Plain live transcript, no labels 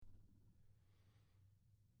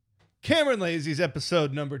Cameron Lazy's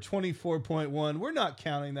episode number 24.1. We're not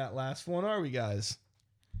counting that last one, are we, guys?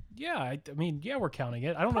 Yeah, I mean, yeah, we're counting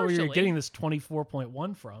it. I don't know where you're getting this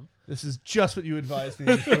 24.1 from. This is just what you advised me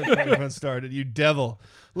before the podcast started, you devil.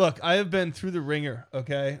 Look, I have been through the ringer,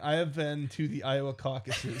 okay? I have been to the Iowa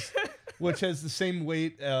caucuses, which has the same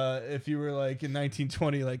weight if you were like in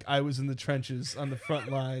 1920, like I was in the trenches on the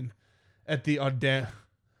front line at the Ardennes,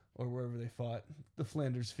 or wherever they fought, the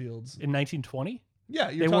Flanders Fields. In 1920? Yeah,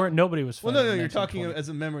 they weren't. Nobody was. Well, no, you're talking as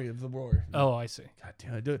a memory of the war. Oh, I see.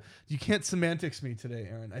 God damn, you can't semantics me today,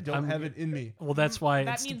 Aaron. I don't have it in me. Well, that's why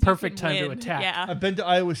it's the perfect time to attack. Yeah. I've been to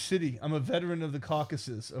Iowa City. I'm a veteran of the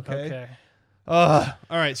Caucasus. Okay. Okay. All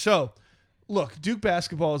right. So, look, Duke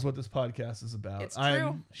basketball is what this podcast is about. It's true.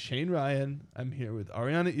 I'm Shane Ryan. I'm here with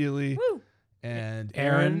Ariana Ely. Woo. And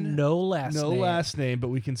Aaron, no last name, but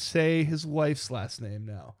we can say his wife's last name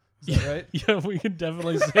now. Is that right? Yeah, we can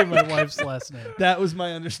definitely say my wife's last name. That was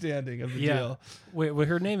my understanding of the deal. Wait,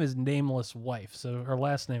 her name is Nameless Wife, so her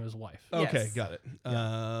last name is Wife. Okay, Yes. got it.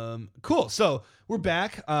 Yeah. Cool. So we're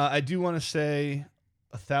back. I do want to say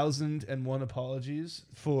 1,001 apologies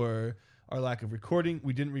for our lack of recording.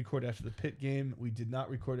 We didn't record after the Pitt game. We did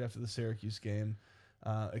not record after the Syracuse game,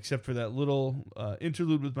 except for that little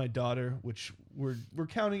interlude with my daughter, which we're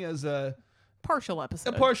counting as a partial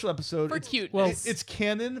episode. A partial episode. For cute. Well, it's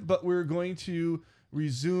canon, but we're going to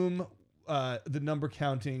resume the number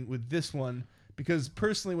counting with this one because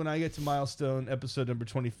personally, when I get to milestone episode number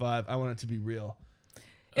 25, I want it to be real.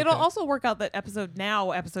 It'll also work out that episode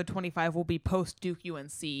 25 will be post Duke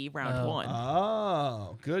UNC round 1.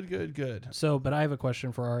 Oh, good. So, but I have a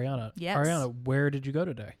question for Ariana. Yes. Ariana, where did you go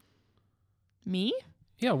today? Me?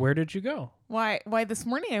 Yeah, where did you go? Why this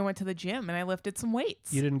morning I went to the gym and I lifted some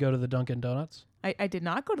weights. You didn't go to the Dunkin' Donuts? I did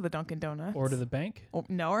not go to the Dunkin' Donuts. Or to the bank?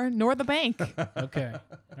 Nor the bank. Okay.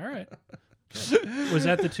 All right. Was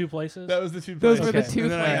that the two places? That was the two Those places. were the two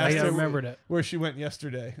And then I places. asked I her remembered it. where she went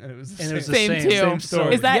yesterday, and it was the And same. it was the Same too. Same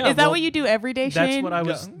story. Is that Yeah, what you do every day, Shane?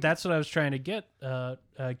 That's what I was trying to get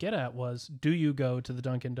at was, do you go to the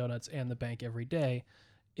Dunkin' Donuts and the bank every day?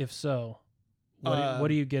 If so, what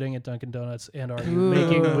are you getting at Dunkin' Donuts, and are you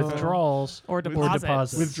making withdrawals or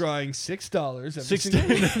deposits? Withdrawing $6 every $6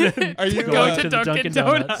 single Are you Go to the Dunkin'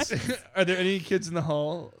 Donuts. Are there any kids in the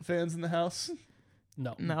hall fans in the house?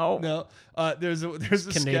 No. No. There's a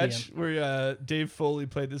Canadian. sketch where Dave Foley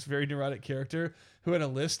played this very neurotic character who had a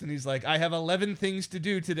list, and he's like, I have 11 things to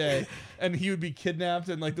do today, and he would be kidnapped,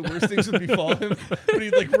 and like the worst things would befall him, but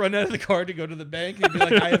he'd like run out of the car to go to the bank, and he'd be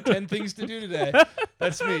like, I have 10 things to do today.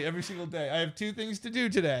 That's me every single day. I have 2 things to do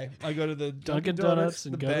today. I go to the Dunkin' Donuts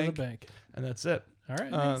and the go bank, to the bank. and that's it. All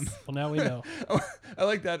right. Well, now we know. I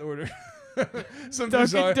like that order. Some Dunkin'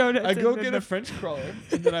 bizarre. Donuts I go and get then a French crawler,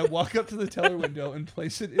 and then I walk up to the teller window and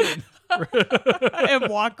place it in. And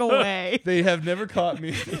walk away. They have never caught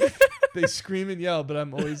me. They scream and yell, but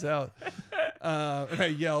I'm always out. And I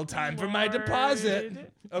yell, "Time for my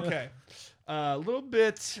deposit." Okay, a little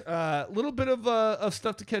bit of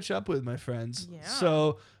stuff to catch up with, my friends. Yeah.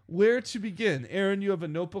 So, where to begin? Aaron, you have a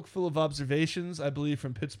notebook full of observations, I believe,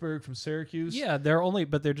 from Pittsburgh, from Syracuse. Yeah,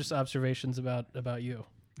 they're just observations about you.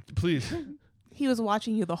 Please. He was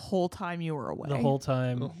watching you the whole time you were away. The whole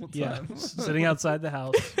time. The whole Yeah, time. sitting outside the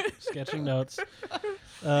house, sketching notes,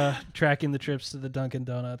 tracking the trips to the Dunkin'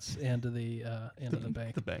 Donuts and to the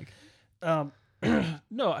bank. The bank.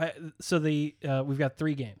 We've got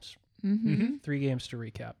 3 games. Mm-hmm. 3 games to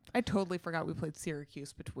recap. I totally forgot we played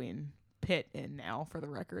Syracuse between Pitt and now, for the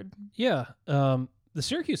record. Yeah, the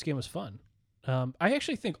Syracuse game was fun. I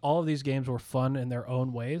actually think all of these games were fun in their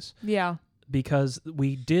own ways. Yeah. Because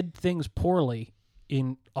we did things poorly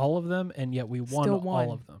in all of them, and yet we won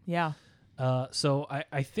all of them. Yeah. So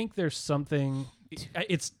I think there's something.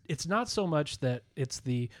 It's not so much that it's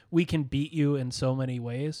we can beat you in so many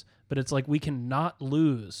ways, but it's like we can not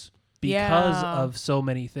lose because of so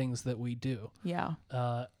many things that we do. Yeah.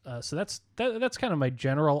 So that's kind of my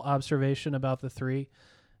general observation about the 3.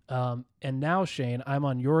 And now, Shane, I'm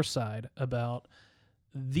on your side about.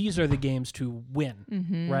 These are the games to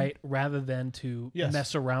win, right? Rather than to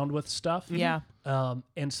mess around with stuff. Yeah.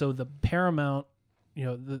 And so the paramount,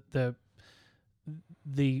 the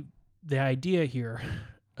idea here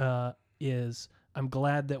is I'm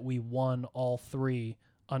glad that we won all 3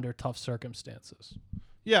 under tough circumstances.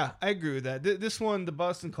 Yeah, I agree with that. This one, the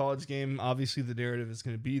Boston College game, obviously the narrative is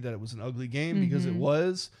going to be that it was an ugly game because it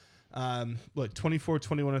was.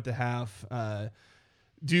 24-21 at the half.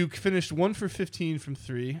 Duke finished 1 for 15 from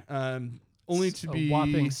 3. only to be a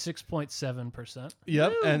whopping 6.7%.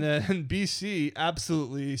 Yep, Woo. and then BC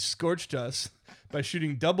absolutely scorched us by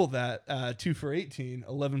shooting double that, 2 for 18,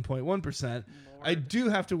 11.1%. I do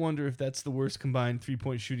have to wonder if that's the worst combined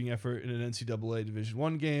 3-point shooting effort in an NCAA Division I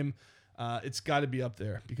game. It's got to be up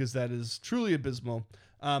there because that is truly abysmal.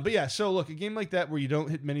 But yeah, so look, a game like that where you don't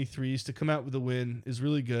hit many threes to come out with a win is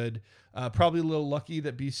really good. Probably a little lucky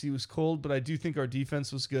that BC was cold, but I do think our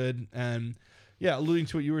defense was good. And yeah, alluding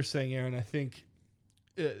to what you were saying, Aaron, I think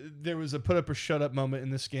there was a put up or shut up moment in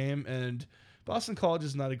this game, and Boston College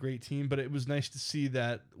is not a great team, but it was nice to see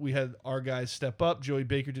that we had our guys step up. Joey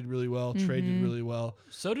Baker did really well. Trey did really well.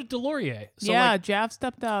 So did Delorier. So yeah, Jav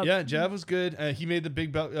stepped up. Yeah, Jav was good. He made the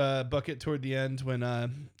big bucket toward the end when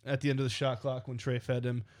at the end of the shot clock when Trey fed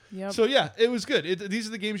him. Yep. So yeah, it was good. These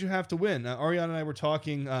are the games you have to win. Ariana and I were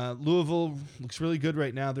talking. Louisville looks really good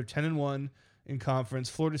right now. They're 10-1 in conference.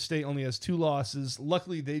 Florida State only has 2 losses.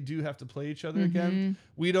 Luckily, they do have to play each other again.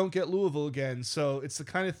 We don't get Louisville again, so it's the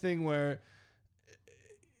kind of thing where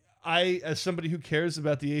I, as somebody who cares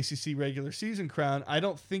about the ACC regular season crown, I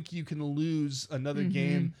don't think you can lose another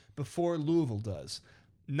game before Louisville does.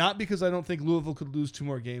 Not because I don't think Louisville could lose 2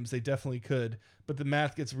 more games. They definitely could. But the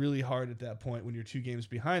math gets really hard at that point when you're 2 games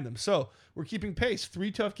behind them. So we're keeping pace.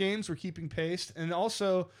 3 tough games. We're keeping pace. And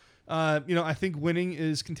also, I think winning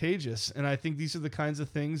is contagious. And I think these are the kinds of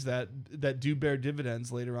things that do bear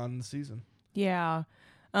dividends later on in the season. Yeah.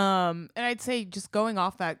 And I'd say just going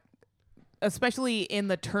off that, especially in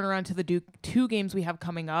the turnaround to the Duke 2 games we have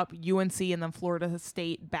coming up, UNC and then Florida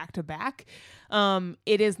State back to back.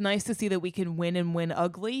 It is nice to see that we can win and win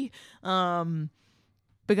ugly.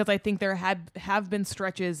 Because I think there have been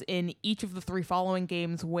stretches in each of the 3 following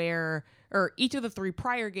games each of the 3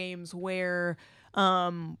 prior games where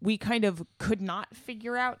we kind of could not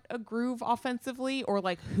figure out a groove offensively or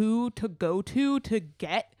like who to go to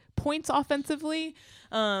get points offensively.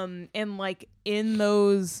 And like in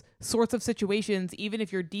those sorts of situations, even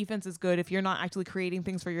if your defense is good, if you're not actually creating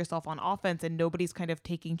things for yourself on offense and nobody's kind of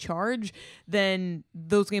taking charge, then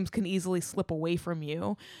those games can easily slip away from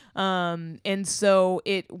you. And so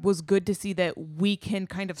it was good to see that we can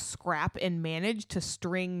kind of scrap and manage to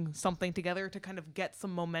string something together to kind of get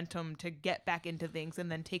some momentum to get back into things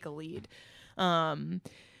and then take a lead.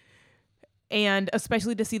 And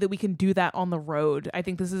especially to see that we can do that on the road. I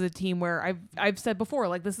think this is a team where I've said before,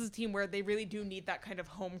 like this is a team where they really do need that kind of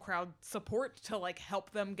home crowd support to like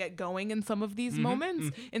help them get going in some of these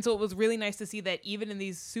moments. And so it was really nice to see that even in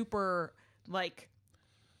these super like,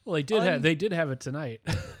 well, they did have it tonight.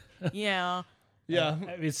 Yeah. Yeah.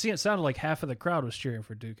 It sounded like half of the crowd was cheering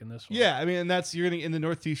for Duke in this one. Yeah, I mean, and that's in the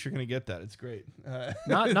Northeast, you're gonna get that. It's great.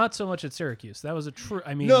 Not so much at Syracuse. That was a true.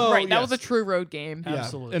 I mean, No, Right. That yes. was a true road game. Yeah,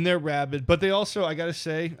 Absolutely. and they're rabid, but they also, I gotta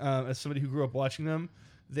say, as somebody who grew up watching them,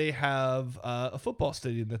 they have a football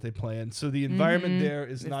stadium that they play in, so the environment there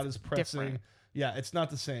is not as pressing. different. Yeah, it's not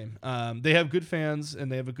the same. They have good fans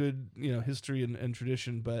and they have a good history and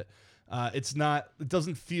tradition, but it's not. It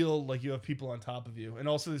doesn't feel like you have people on top of you, and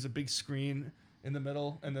also there's a big screen in the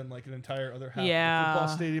middle, and then like an entire other half of the football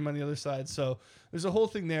stadium on the other side. So there's a whole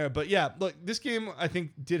thing there. But yeah, look, this game I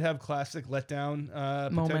think did have classic letdown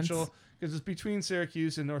potential because it's between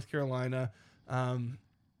Syracuse and North Carolina.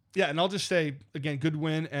 Yeah, and I'll just say again, good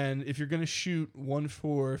win. And if you're going to shoot 1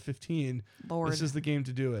 for 15, this is the game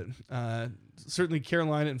to do it. Certainly,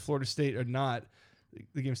 Carolina and Florida State are not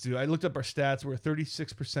the games to do. I looked up our stats. We're a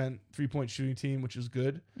 36% 3-point shooting team, which is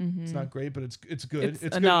good. It's not great, but it's good. It's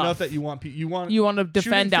good enough that you want to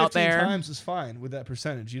defend out there. 15 times is fine with that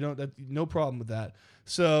percentage. No problem with that.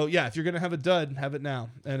 So yeah, if you're gonna have a dud, have it now.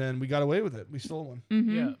 And then we got away with it. We stole one.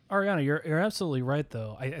 Yeah, Ariana, you're absolutely right.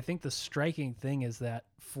 Though I think the striking thing is that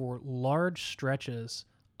for large stretches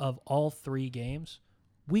of all 3 games,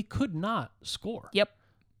 we could not score. Yep.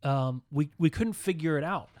 We couldn't figure it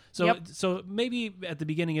out. So maybe at the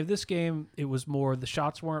beginning of this game, it was more the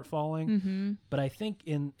shots weren't falling. But I think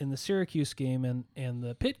in the Syracuse game and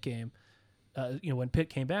the Pitt game, when Pitt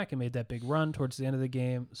came back and made that big run towards the end of the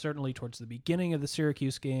game, certainly towards the beginning of the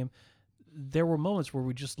Syracuse game, there were moments where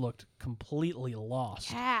we just looked completely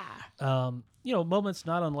lost. Yeah. Moments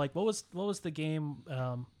not unlike what was the game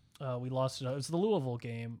we lost? It was the Louisville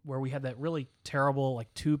game where we had that really terrible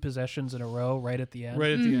 2 possessions in a row right at the end.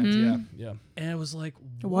 Right at the end, yeah. And it was like,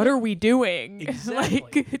 What are we doing?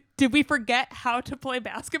 Exactly. Did we forget how to play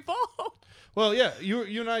basketball? Well, yeah, you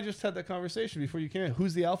and I just had that conversation before you came in.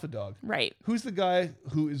 Who's the alpha dog? Right. Who's the guy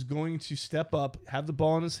who is going to step up, have the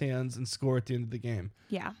ball in his hands, and score at the end of the game?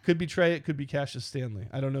 Yeah. Could be Trey. It could be Cassius Stanley.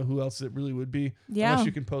 I don't know who else it really would be. Yeah. Unless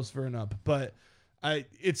you can post Vern up. But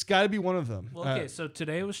It's got to be one of them. Well, okay, so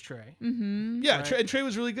today was Trey. Yeah, Right. Trey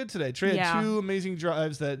was really good today. Trey had 2 amazing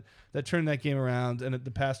drives that turned that game around, and at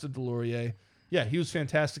the pass to Delorier. Yeah, he was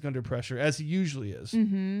fantastic under pressure, as he usually is.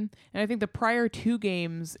 And I think the prior 2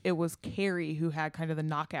 games, it was Carey who had kind of the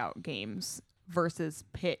knockout games versus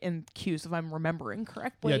Pitt and Cuse, if I'm remembering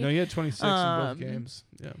correctly. Yeah, no, he had 26 in both games.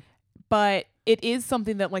 Yeah. But it is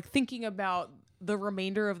something that, like, thinking about the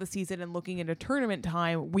remainder of the season and looking into tournament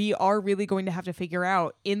time, we are really going to have to figure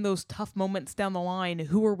out in those tough moments down the line,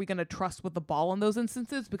 who are we going to trust with the ball in those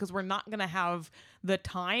instances? Because we're not going to have the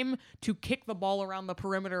time to kick the ball around the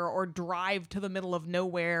perimeter or drive to the middle of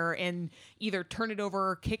nowhere and either turn it over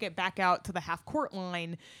or kick it back out to the half court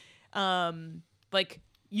line. Like,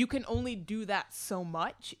 you can only do that so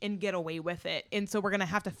much and get away with it. And so we're going to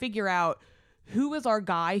have to figure out who is our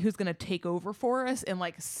guy who's going to take over for us and,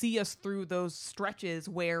 like, see us through those stretches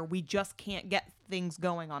where we just can't get things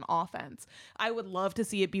going on offense. I would love to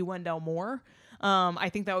see it be Wendell Moore. I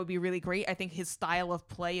think that would be really great. I think his style of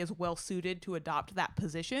play is well suited to adopt that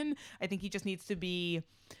position. I think he just needs to be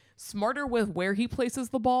smarter with where he places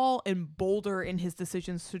the ball and bolder in his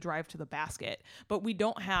decisions to drive to the basket. But we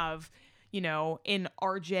don't have, in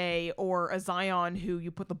RJ or a Zion who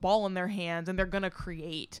you put the ball in their hands and they're going to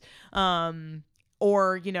create.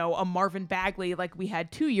 Or, a Marvin Bagley like we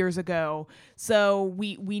had 2 years ago. So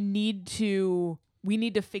we need to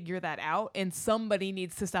figure that out, and somebody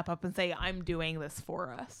needs to step up and say, I'm doing this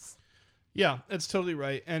for us. Yeah, that's totally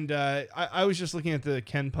right. And I was just looking at the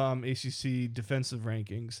Ken Pom ACC defensive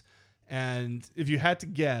rankings, and if you had to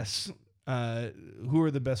guess, who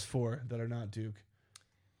are the best 4 that are not Duke?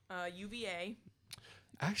 UVA.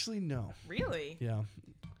 Actually, no. Really? Yeah.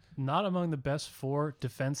 Not among the best 4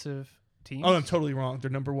 defensive teams. Oh, I'm totally wrong.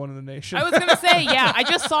 They're number 1 in the nation. I was gonna say, yeah. I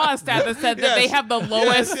just saw a stat that said that they have the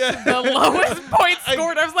lowest, the lowest points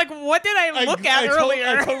scored. I was like, what did I look at earlier?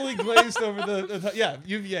 I totally glazed over the yeah.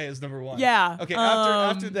 UVA is number 1. Yeah. Okay.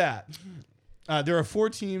 After that, there are 4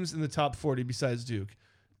 teams in the top 40 besides Duke.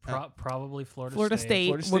 Probably Florida State.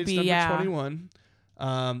 Florida State's would be number 21.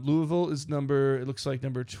 Louisville is number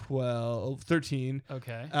 13.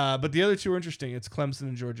 Okay. But the other 2 are interesting. It's Clemson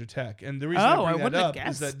and Georgia Tech. And the reason I bring that up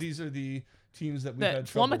is that these are the teams that we've had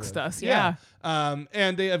trouble flummoxed with. us, yeah.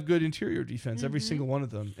 And they have good interior defense, every single one of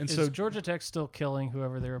them. And is Georgia Tech still killing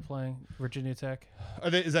whoever they were playing? Virginia Tech?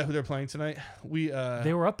 Is that who they're playing tonight?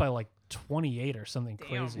 They were up by like 28 or something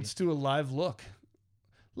crazy. Let's do a live look.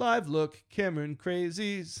 Live look, Cameron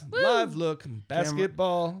Crazies. Woo! Live look,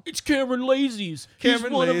 basketball. It's Cameron Lazies.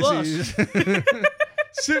 Cameron Lazies.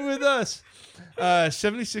 Sit with us.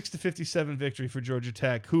 76-57 victory for Georgia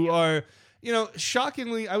Tech, who are,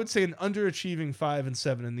 shockingly, I would say an underachieving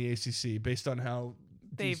 5-7 in the ACC based on how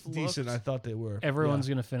decent I thought they were. Everyone's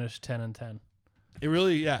going to finish 10-10. It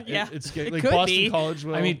really, Yeah. It's It like could Boston be. College.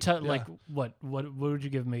 Will, I mean, like what would you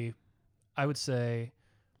give me? I would say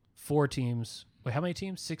 4 teams. Wait, how many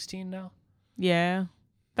teams? 16 now? Yeah.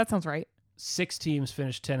 That sounds right. 6 teams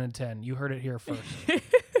finished 10-10. You heard it here first.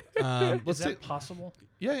 Is that possible?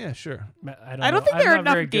 Yeah, sure. I don't think there are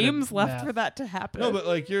enough games left for that to happen. No, but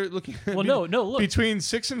like you're looking at no, look. Between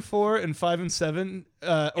 6-4 and 5-7,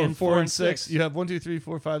 or and 4-6, you have 1, 2, 3,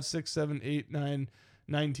 4, 5, 6, 7, 8,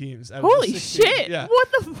 9 teams. Holy shit! Yeah. What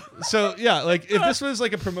the? So yeah, like if this was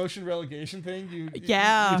like a promotion relegation thing, you'd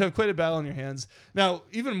have quite a battle on your hands. Now,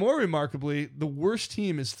 even more remarkably, the worst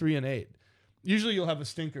team is 3-8. Usually, you'll have a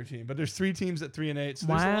stinker team, but there's 3 teams at 3-8. So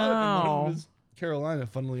there's a lot of them. One of them is Carolina,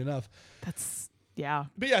 funnily enough. Yeah.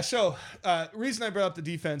 But yeah, so reason I brought up the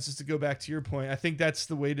defense is to go back to your point. I think that's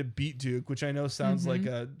the way to beat Duke, which I know sounds like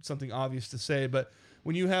something obvious to say, but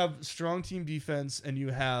when you have strong team defense and you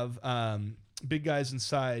have big guys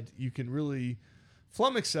inside, you can really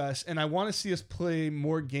flummox us. And I want to see us play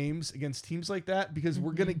more games against teams like that because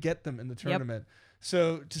we're going to get them in the tournament.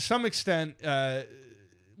 So to some extent,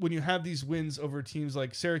 when you have these wins over teams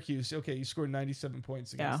like Syracuse, okay, you scored 97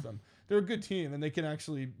 points against them. They're a good team and they can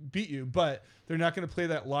actually beat you, but they're not going to play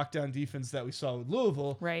that lockdown defense that we saw with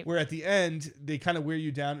Louisville, where at the end they kind of wear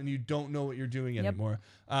you down and you don't know what you're doing anymore.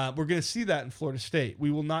 We're going to see that in Florida State.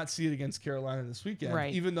 We will not see it against Carolina this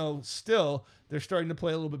weekend, even though still they're starting to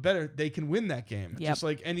play a little bit better. They can win that game, just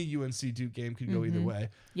like any UNC Duke game could go either way.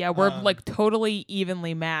 Yeah, we're like totally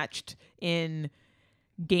evenly matched in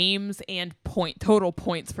games and total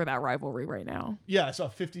points for that rivalry right now. Yeah, I saw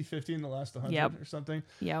 50-50 in the last 100 or something.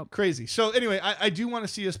 Yep. Crazy. So anyway, I do want to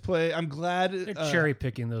see us play. I'm glad. They're cherry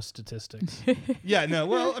picking those statistics. Yeah, no.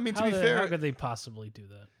 Well, I mean, to be fair, how could they possibly do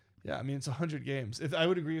that? Yeah, I mean it's 100 games. If I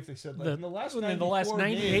would agree if they said like in the last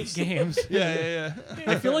 98 games. yeah.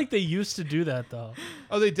 I feel like they used to do that though.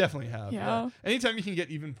 Oh, they definitely have. Yeah. Anytime you can get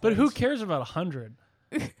even points. But who cares about 100?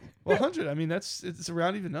 Well, 100. I mean it's a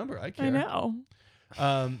round even number. I care. I know.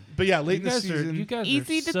 But yeah, late in the season. You guys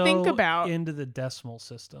Easy are to so think about. into the decimal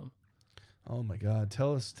system. Oh my God!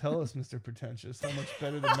 Tell us, Mr. Pretentious, how much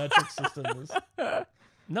better the metric system is.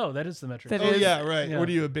 No, that is the metric. That Oh is- yeah, right. Yeah. What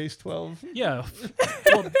are you, a base 12? Yeah.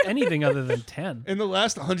 Well, anything other than 10. In the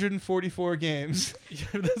last 144 games,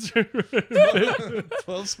 That's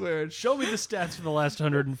 12 squared. Show me the stats for the last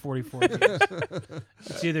 144 games.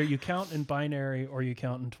 It's either you count in binary or you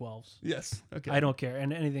count in 12s. Yes. Okay. I don't care,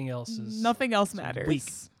 and anything else is Nothing else matters. weak.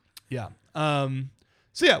 Yeah.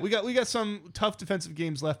 So yeah, we got some tough defensive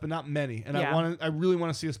games left, but not many. And Yeah. I really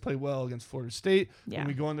want to see us play well against Florida State Yeah. when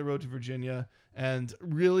we go on the road to Virginia. And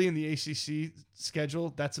really, in the ACC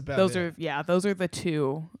schedule, that's about Those it. those are the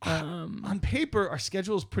two. On paper, our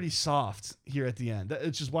schedule is pretty soft here at the end.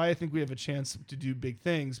 Which is why I think we have a chance to do big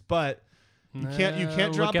things. But you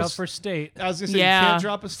can't drop look out for State. I was gonna say Yeah. you can't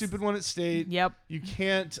drop a stupid one at State. Yep. You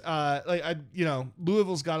can't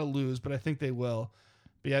Louisville's got to lose, but I think they will.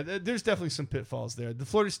 But yeah, there's definitely some pitfalls there. The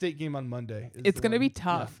Florida State game on Monday. It's going to be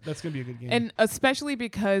tough. Yeah, that's going to be a good game. And especially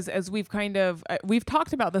because as we've we've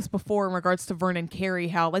talked about this before in regards to Vernon Carey,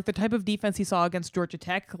 how like the type of defense he saw against Georgia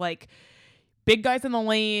Tech, like big guys in the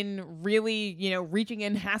lane, really, reaching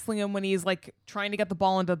in, hassling him when he's like trying to get the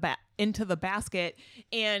ball into the basket,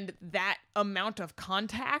 and that amount of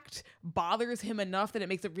contact bothers him enough that it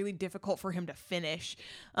makes it really difficult for him to finish.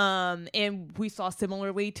 And we saw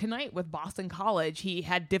similarly tonight with Boston College. He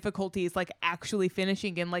had difficulties like actually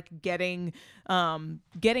finishing and like getting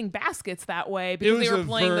baskets that way because they were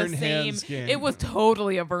playing the same. Game. It was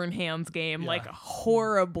totally a Vern Hands game, like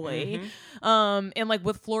horribly. And like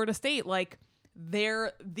with Florida State, like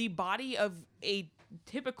the body of a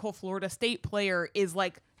typical Florida State player is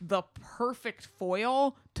like the perfect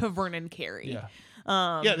foil to Vernon Carey.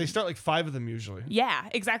 Yeah. They start like 5 of them usually. Yeah,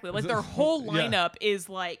 exactly. Like their whole Yeah. lineup is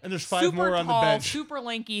like And there's 5 super more on the tall, bench. super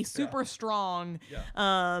lanky, super strong.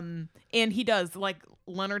 Yeah. And he does like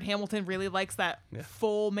Leonard Hamilton really likes that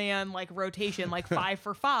full man like rotation, like 5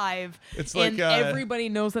 for 5. It's and like, everybody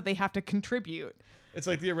knows that they have to contribute. It's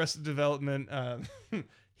like the Arrested Development.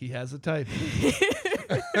 He has a type.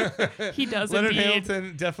 He does Leonard indeed.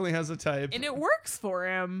 Hamilton definitely has a type. And it works for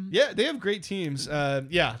him. Yeah, they have great teams.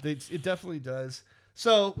 It definitely does.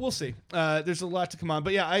 So we'll see. There's a lot to come on.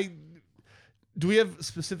 But yeah, do we have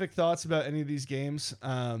specific thoughts about any of these games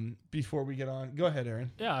before we get on? Go ahead,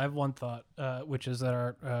 Aaron. Yeah, I have one thought, which is that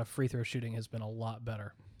our free throw shooting has been a lot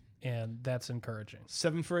better, and that's encouraging.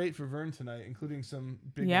 7 for 8 for Vern tonight, including some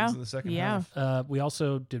big Yeah. ones in the second Yeah. half. We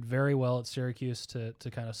also did very well at Syracuse to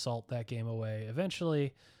kind of salt that game away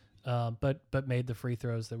eventually, but made the free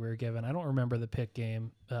throws that we were given. I don't remember the Pitt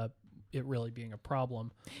game it really being a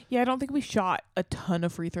problem. Yeah, I don't think we shot a ton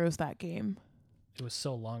of free throws that game. It was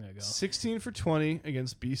so long ago. 16 for 20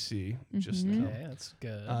 against BC. Just now. Okay, that's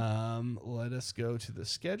good. Let us go to the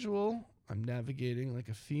schedule. I'm navigating like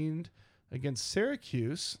a fiend. Against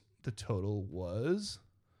Syracuse, the total was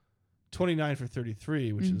 29 for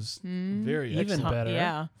 33, which is very Even excellent better.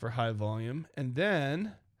 Yeah. for high volume. And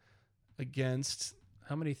then against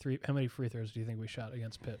How many free throws do you think we shot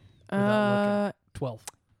against Pitt? Without looking? 12.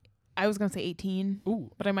 I was going to say 18, Ooh.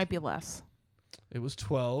 but I might be less. it was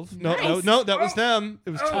 12. Nice. No, that was them. It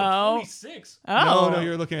was 12. Oh. 26. Oh. No,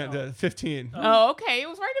 you're looking at the 15. Oh, okay. It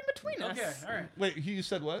was right in between us. Okay, all right. Wait, you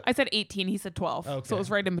said what? I said 18. He said 12. Okay. So it was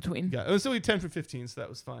right in between. Yeah, it was only 10 for 15, so that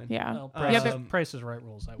was fine. Yeah. Well, Price is Right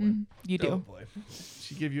rules. I win. You do. Oh boy,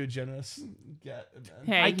 she gave you a generous get.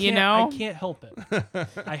 Hey, I you can't help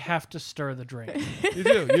it. I have to stir the drink. You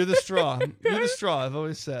do. You're the straw. You're the straw. I've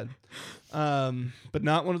always said, but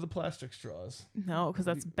not one of the plastic straws. No, because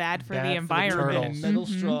that's bad for Bad the for the environment. turtles. A metal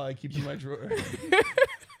straw I keep in my drawer.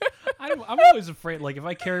 I'm always afraid, like, if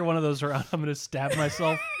I carry one of those around, I'm going to stab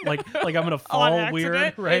myself. Like I'm going to fall weird,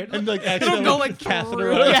 accident? right? And like It'll actually go like catheterize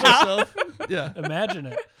through. Yeah. myself. Yeah. Imagine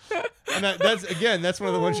it. And that's one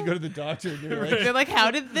of the ones you go to the doctor and you're like, They're like, how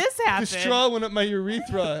did this happen? the straw went up my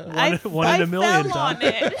urethra. One in a million, fell on Doc.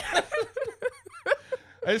 it.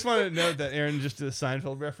 I just wanted to note that Aaron just did a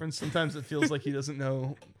Seinfeld reference. Sometimes it feels like he doesn't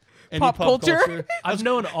know any Pop culture. I've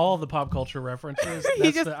known all the pop culture references.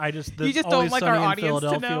 You That's just- the you just don't Always like Sunny our in audience to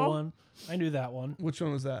Philadelphia know? one. I knew that one. Which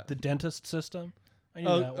one was that? The dentist system. I knew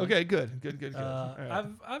Oh, that one. okay, good. All right.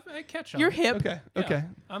 I catch on. You're hip. Okay, Yeah. okay.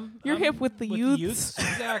 You're I'm hip with the youths.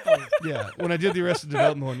 Exactly. Yeah, when I did the Arrested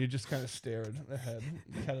Development one, you just kind of stared ahead,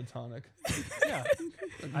 catatonic. Yeah.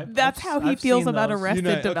 That's how he I've feels seen about those. Arrested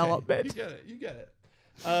Okay, Development. You get it.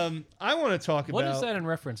 I want to talk What about is that in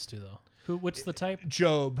reference to, though? What's the type?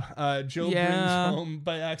 Job. Job Yeah. brings home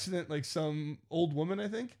by accident like some old woman, I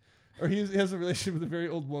think, or he has a relationship with a very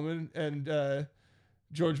old woman, and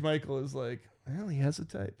George Michael is like, well, he has a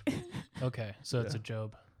type. Okay, so it's a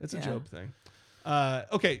Job. It's a Yeah. Job thing.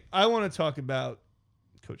 Okay, I want to talk about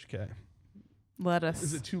Coach K. Let us.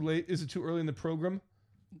 Is it too late? Is it too early in the program?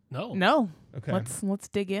 No. No. Okay. Let's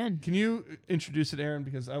dig in. Can you introduce it, Aaron?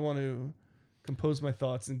 Because I want to compose my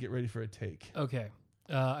thoughts and get ready for a take. Okay.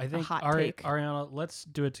 I think hot Ari- take. Ariana, let's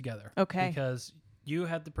do it together. Okay. Because you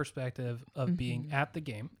had the perspective of being at the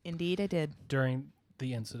game Indeed, I did. during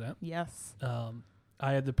the incident. Yes.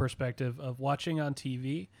 I had the perspective of watching on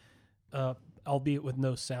TV, albeit with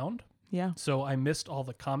no sound. Yeah. So I missed all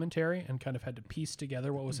the commentary and kind of had to piece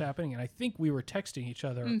together what was happening. And I think we were texting each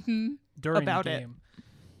other during About the it. game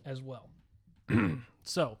as well.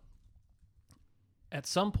 So at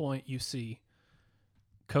some point you see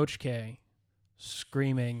Coach K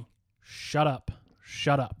screaming, "Shut up,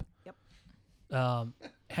 shut up." Yep.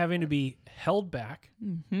 Having to be held back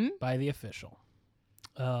by the official.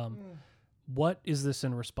 What is this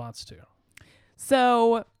in response to?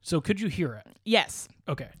 So So could you hear it? yes.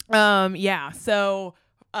 Okay. Yeah. So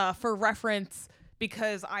for reference,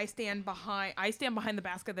 because I stand behind the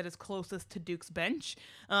basket that is closest to Duke's bench.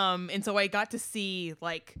 And so I got to see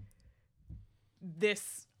like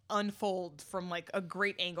this unfold from like a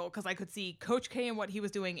great angle, because I could see Coach K and what he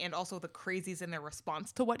was doing, and also the Crazies in their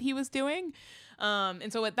response to what he was doing.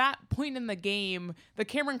 And so at that point in the game, the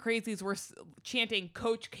Cameron Crazies were chanting,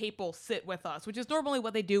 "Coach Capel, sit with us," which is normally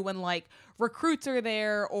what they do when like recruits are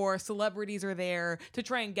there or celebrities are there to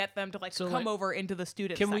try and get them to like So, come like, over into the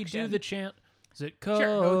student Can section. we do the chant? Is it Sure.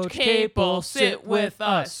 Coach Capel, sit with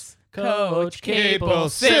us? Coach Capel, Capel,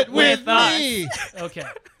 sit with with us. me. Okay,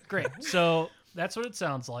 great. So that's what it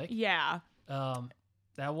sounds like. Yeah.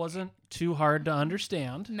 That wasn't too hard to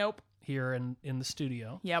understand Nope. here in the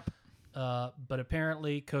studio. Yep. But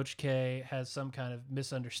apparently Coach K has some kind of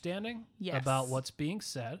misunderstanding Yes. about what's being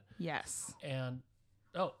said. Yes. And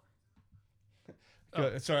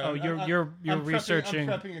Good. Sorry. you're I'm researching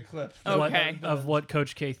I'm prepping a clip. Okay. of what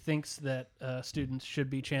Coach K thinks that students should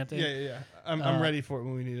be chanting. Yeah. I'm ready for it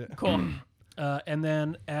when we need it. Cool. And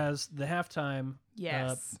then as the halftime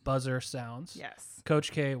Yes. buzzer sounds, Yes.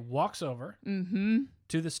 Coach K walks over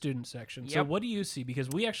to the student section. So Yep. what do you see? Because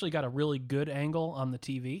we actually got a really good angle on the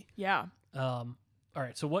TV. Yeah. All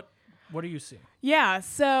right. So what do you see? Yeah,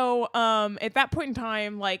 so at that point in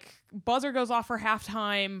time, like, buzzer goes off for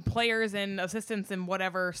halftime, players and assistants and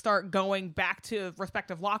whatever start going back to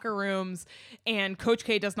respective locker rooms, and Coach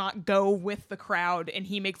K does not go with the crowd, and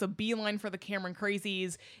he makes a beeline for the Cameron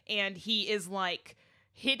Crazies, and he is, like,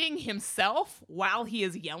 hitting himself while he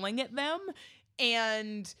is yelling at them,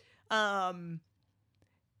 and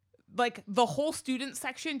like, the whole student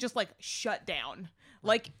section just, like, shut down.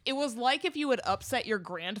 Like, it was like if you had upset your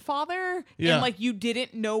grandfather Yeah. and, like, you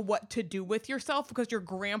didn't know what to do with yourself because your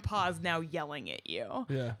grandpa's now yelling at you.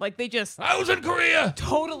 Yeah. Like, they just I was in Korea.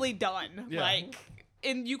 totally done. Yeah. Like,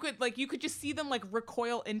 and you could just see them, like,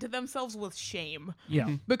 recoil into themselves with shame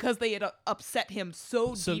Yeah. because they had upset him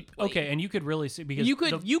so So deeply. okay, and you could really see because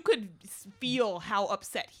You could feel how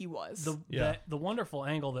upset he was. the wonderful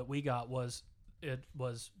angle that we got was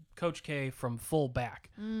Coach K from full back,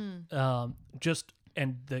 just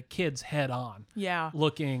and the kids head on, yeah.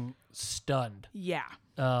 looking stunned, Yeah.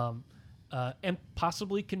 and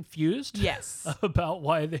possibly confused, Yes. about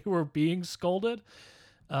why they were being scolded.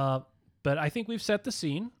 But I think we've set the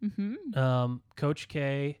scene. Mm-hmm. Coach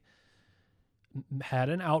K had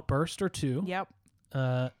an outburst or two, Yep.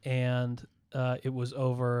 and it was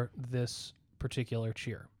over this particular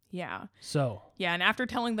cheer. Yeah. So Yeah, and after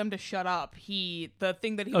telling them to shut up, the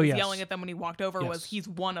thing that he Oh, was yes. yelling at them when he walked over was, Yes. "He's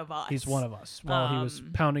one of us." he's one of us while he was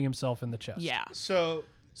pounding himself in the chest. Yeah. So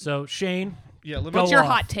So Shane, yeah, let me. go What's your off.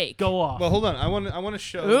 hot take? Go off. Well, hold on. I want to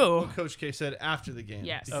show Ooh. what Coach K said after the game.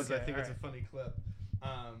 Yes. Because I Okay, think it's a alright. funny clip.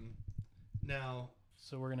 Now,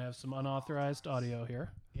 So we're gonna have some unauthorized audio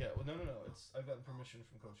here. yeah. Well, no. It's I've gotten permission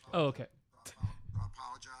from Coach K. Oh, okay. I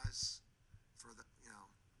apologize for the,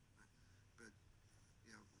 but,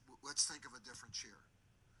 let's think of a different cheer.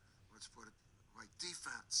 Let's put it like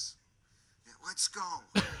defense. Yeah, let's go.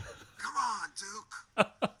 Come on, Duke.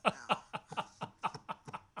 Yeah.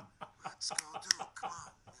 Let's go, Duke. Come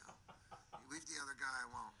on. You leave the other guy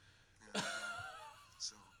alone. Yeah.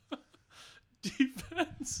 So.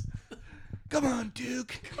 Defense. Come on,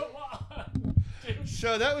 Duke. Come on. Dude.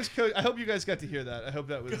 So that was Coach. I hope you guys got to hear that. I hope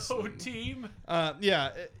that was. Go team.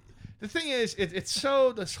 Yeah. The thing is, it's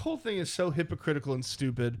so. This whole thing is so hypocritical and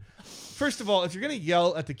stupid. First of all, if you're gonna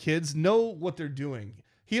yell at the kids, know what they're doing.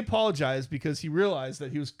 He apologized because he realized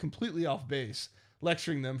that he was completely off base,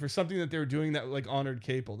 lecturing them for something that they were doing that like honored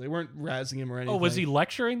Capel. They weren't razzing him or anything. Oh, was he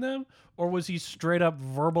lecturing them, or was he straight up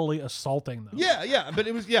verbally assaulting them? Yeah, but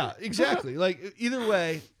it was exactly. Like either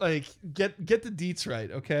way, like get the deets right,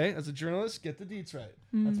 okay? As a journalist, get the deets right.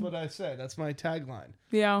 That's what I say. That's my tagline.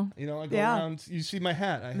 Yeah. You know, I go around. You see my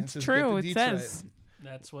hat. It's says, true. Get the It deets says.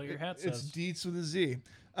 right. That's what your hat It's says. deets with a Z.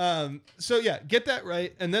 So yeah, get that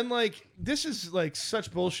right. And then like this is like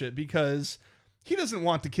such bullshit because he doesn't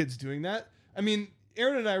want the kids doing that. I mean,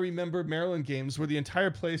 Aaron and I remember Maryland games where the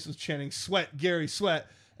entire place was chanting "Sweat, Gary, sweat,"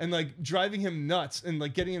 and like driving him nuts and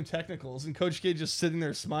like getting him technicals, and Coach K just sitting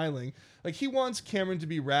there smiling. Like he wants Cameron to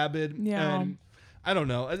be rabid. Yeah. And I don't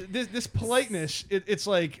know. This politeness, it's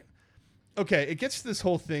like, okay, it gets to this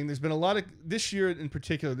whole thing. There's been a lot of, this year in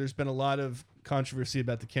particular, there's been a lot of controversy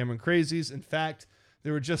about the Cameron Crazies. In fact,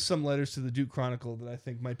 there were just some letters to the Duke Chronicle that I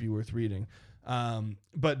think might be worth reading.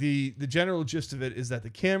 But the general gist of it is that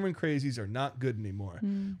the Cameron Crazies are not good anymore.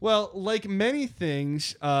 Well, like many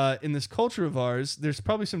things in this culture of ours, there's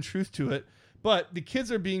probably some truth to it, but the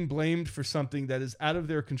kids are being blamed for something that is out of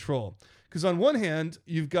their control. Because on one hand,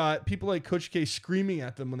 you've got people like Coach K screaming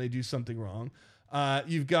at them when they do something wrong.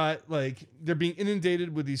 You've got like they're being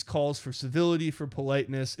inundated with these calls for civility, for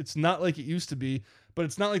politeness. It's not like it used to be, but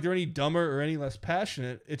it's not like they're any dumber or any less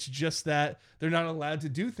passionate. It's just that they're not allowed to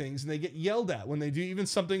do things and they get yelled at when they do even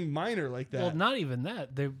something minor like that. Well, not even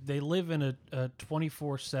that. They live in a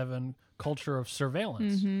 24/7 culture of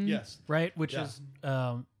surveillance. Yes. Right? Which is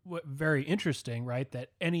very interesting, right?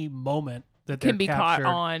 That any moment that Can be they're caught captured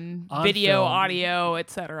on video, film, audio,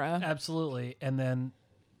 etc. Absolutely. And then,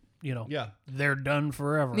 Yeah. they're done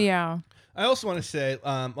forever. Yeah. I also want to say,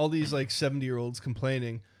 all these like 70-year-olds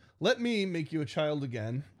complaining, let me make you a child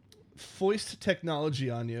again, foist technology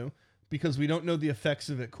on you because we don't know the effects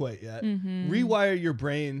of it quite yet. Rewire your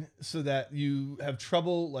brain so that you have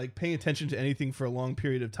trouble like paying attention to anything for a long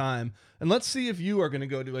period of time. And let's see if you are going to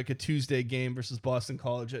go to like a Tuesday game versus Boston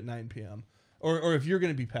College at 9 p.m. Or if you're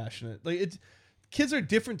going to be passionate. Like kids are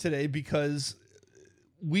different today because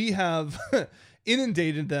we have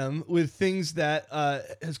inundated them with things that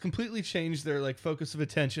has completely changed their like focus of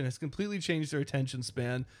attention, has completely changed their attention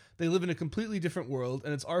span. They live in a completely different world,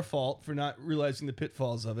 and it's our fault for not realizing the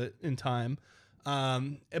pitfalls of it in time.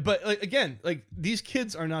 But like again, like these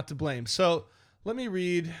kids are not to blame. So let me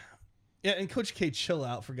read. Yeah, and Coach K, chill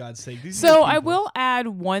out for God's sake. So I will add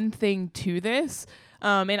one thing to this.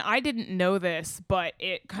 And I didn't know this, but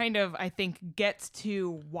it kind of, I think, gets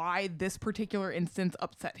to why this particular instance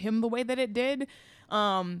upset him the way that it did.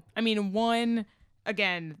 I mean, one,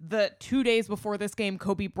 again, the 2 days before this game,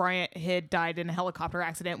 Kobe Bryant had died in a helicopter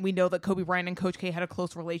accident. We know that Kobe Bryant and Coach K had a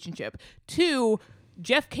close relationship. Two,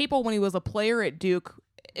 Jeff Capel, when he was a player at Duke,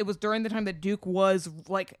 it was during the time that Duke was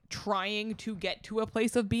like trying to get to a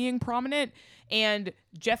place of being prominent, and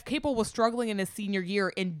Jeff Capel was struggling in his senior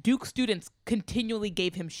year, and Duke students continually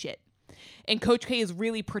gave him shit. And Coach K is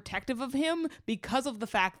really protective of him because of the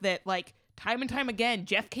fact that like time and time again,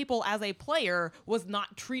 Jeff Capel as a player was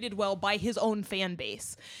not treated well by his own fan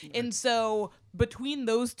base. And so between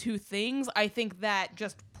those two things, I think that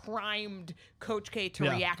just primed Coach K to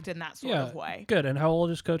react in that sort of way. Good. And how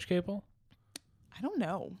old is Coach Capel? I don't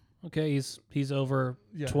know. Okay, he's over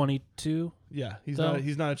 22. Yeah, he's So-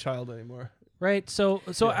 not a child anymore. Right, so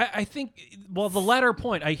I think, well, the latter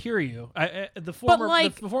point, I hear you. The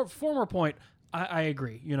former point, I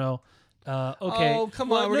agree. Okay. Oh, come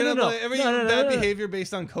Well, on. We're going to blame every bad no. behavior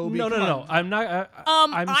based on Kobe. No. I'm not.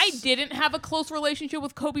 I didn't have a close relationship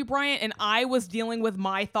with Kobe Bryant, and I was dealing with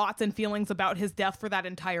my thoughts and feelings about his death for that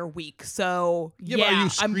entire week. So Yeah, but are you I'm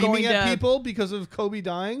screaming going at to people because of Kobe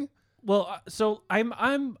dying? Well, so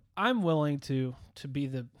I'm willing to be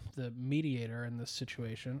the mediator in this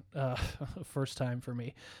situation. First time for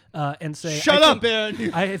me, and say, Shut up,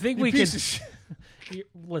 Aaron. I think You we piece can. of shit.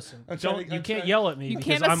 Listen, I'm you trying- can't yell at me. You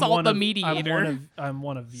because can't I'm assault one the of- mediator. I'm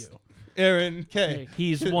one of you. Aaron K. Hey,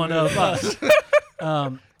 he's one of us.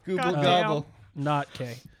 Google Goddamn. gobble. Not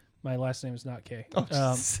K. My last name is not K.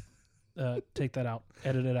 Take that out.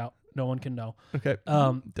 Edit it out. No one can know. Okay.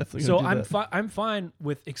 Definitely. So gonna do that. I'm fine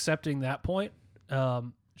with accepting that point,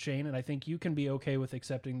 Shane, and I think you can be okay with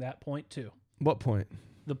accepting that point too. What point?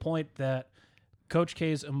 The point that Coach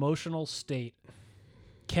K's emotional state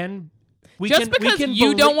can. Just because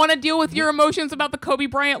you don't want to deal with your emotions about the Kobe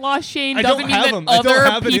Bryant loss, Shane, I doesn't don't mean have that them. I don't other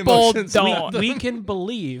have any people emotions. don't. we can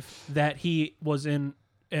believe that he was in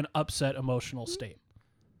an upset emotional state.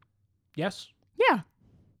 Yes? Yeah.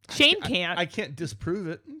 Shane can't. I can't disprove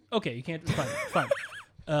it. Okay, you can't.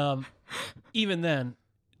 Fine. Even then,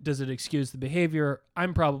 does it excuse the behavior?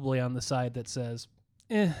 I'm probably on the side that says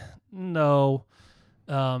No,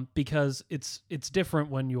 because it's different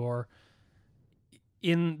when you're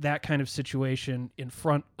in that kind of situation in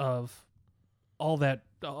front of all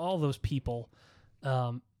those people,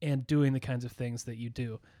 and doing the kinds of things that you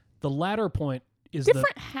do. The latter point is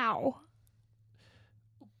Different how?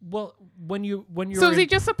 Well, when you're So is he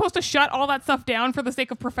just supposed to shut all that stuff down for the sake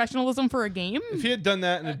of professionalism for a game? If he had done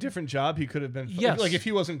that in a different job, he could have been. Yes. Like if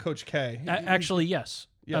he wasn't Coach K. Actually, yes.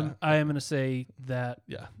 Yeah. I am going to say that.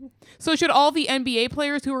 Yeah. So should all the NBA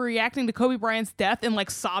players who were reacting to Kobe Bryant's death and like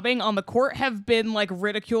sobbing on the court have been like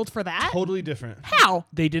ridiculed for that? Totally different. How?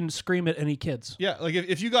 They didn't scream at any kids. Yeah, like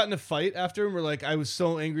if you got in a fight after and were like, I was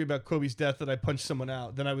so angry about Kobe's death that I punched someone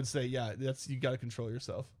out, then I would say, yeah, you got to control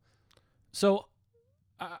yourself. So,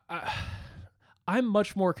 I'm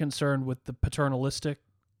much more concerned with the paternalistic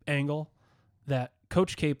angle that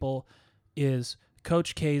Coach Capel is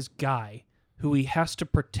Coach K's guy who he has to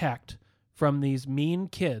protect from these mean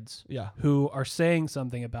kids who are saying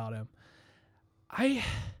something about him. I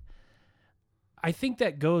think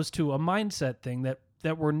that goes to a mindset thing that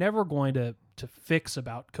we're never going to fix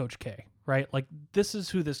about Coach K, right? Like, this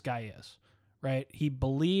is who this guy is, right? He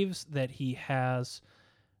believes that he has,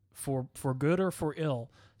 for good or for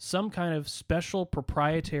ill, some kind of special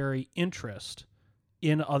proprietary interest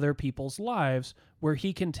in other people's lives where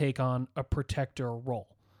he can take on a protector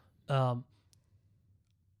role.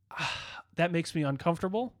 That makes me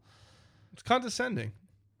uncomfortable. It's condescending.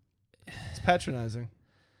 It's patronizing.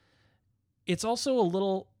 It's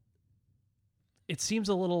also it seems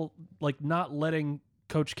a little like not letting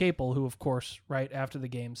Coach Capel, who of course, right after the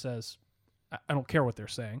game says, I don't care what they're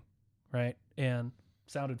saying, right? And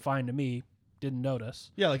sounded fine to me, didn't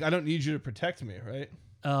notice. Yeah, like I don't need you to protect me, right?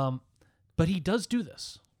 But he does do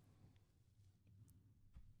this.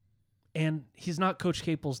 And he's not Coach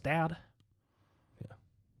Capel's dad. Yeah.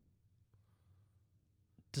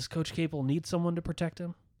 Does Coach Capel need someone to protect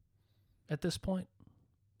him at this point?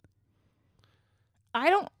 I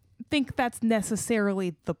don't think that's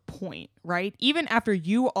necessarily the point, right? Even after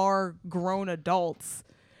you are grown adults,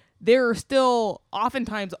 there are still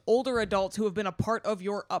oftentimes older adults who have been a part of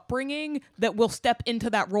your upbringing that will step into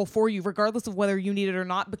that role for you, regardless of whether you need it or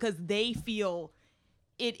not, because they feel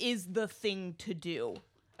it is the thing to do.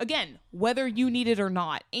 Again, whether you need it or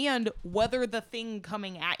not, and whether the thing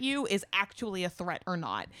coming at you is actually a threat or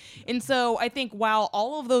not. And so I think while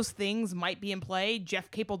all of those things might be in play, Jeff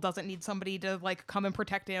Capel doesn't need somebody to like come and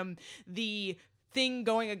protect him. The thing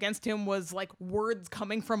going against him was like words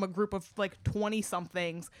coming from a group of like 20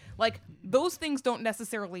 somethings. Like those things don't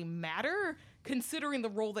necessarily matter considering the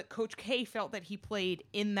role that Coach K felt that he played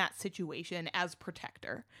in that situation as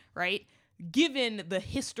protector, right? Given the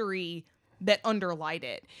history that underlied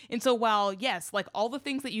it. And so while, yes, like all the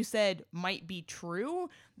things that you said might be true,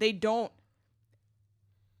 they don't.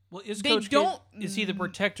 Well, is he the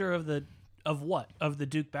protector of what? Of the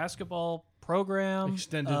Duke basketball program?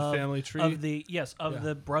 Extended family tree? Of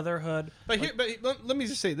the brotherhood. But let me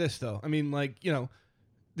just say this, though. I mean, like, you know,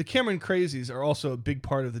 the Cameron Crazies are also a big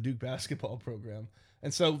part of the Duke basketball program.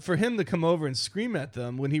 And so for him to come over and scream at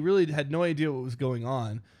them when he really had no idea what was going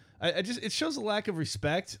on, it shows a lack of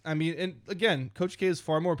respect. I mean, and again, Coach K is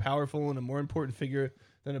far more powerful and a more important figure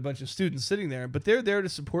than a bunch of students sitting there, but they're there to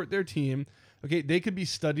support their team. Okay, they could be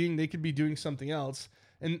studying, they could be doing something else.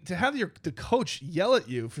 And to have the coach yell at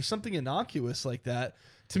you for something innocuous like that,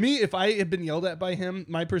 to me, if I had been yelled at by him,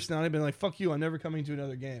 my personality had been like, fuck you, I'm never coming to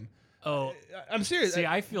another game. Oh, I'm serious. See,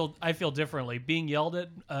 I feel differently. Being yelled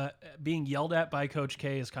at by Coach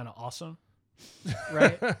K is kind of awesome.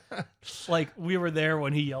 Right? Like we were there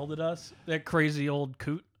when he yelled at us, that crazy old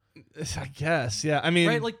coot. I guess, yeah. I mean,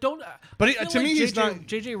 right? Like don't. But to me, he's not.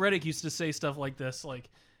 JJ Redick used to say stuff like this.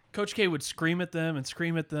 Like Coach K would scream at them,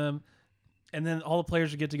 and then all the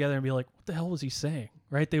players would get together and be like, "What the hell was he saying?"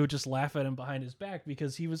 Right? They would just laugh at him behind his back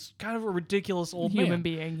because he was kind of a ridiculous old human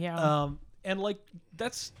being. Yeah. And like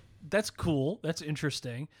that's cool. That's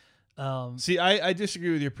interesting. See, I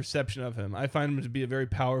disagree with your perception of him. I find him to be a very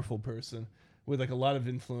powerful person with like a lot of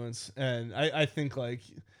influence, and I think like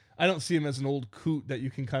I don't see him as an old coot that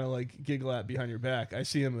you can kind of like giggle at behind your back. I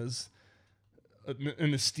see him as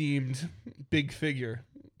an esteemed big figure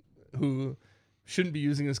who shouldn't be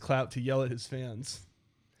using his clout to yell at his fans.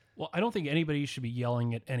 Well, I don't think anybody should be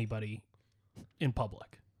yelling at anybody in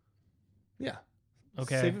public. Yeah.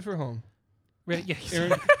 Okay. Save it for home. Right? Yeah.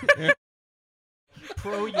 Aaron.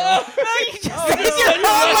 Pro yell. No, you just said your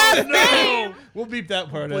whole last name. We'll beep that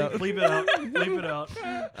part out. Bleep it out. Bleep it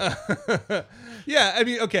out. Yeah, I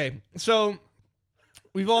mean, okay. So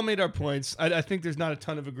we've all made our points. I think there's not a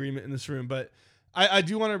ton of agreement in this room, but I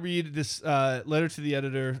do want to read this letter to the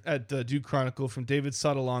editor at Duke Chronicle from David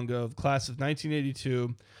Sotolongo of class of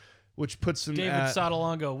 1982, which puts him David at...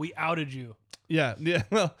 Sotolongo, we outed you. Yeah,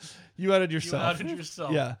 well, you outed yourself. You outed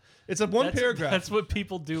yourself. Yeah. It's a one paragraph. That's what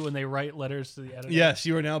people do when they write letters to the editor. Yes,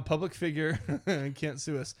 you are now a public figure and can't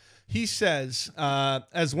sue us. He says,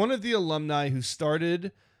 as one of the alumni who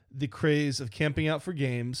started the craze of camping out for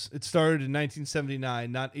games, it started in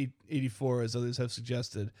 1979, not 84 as others have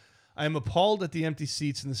suggested. I am appalled at the empty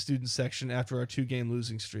seats in the student section after our 2-game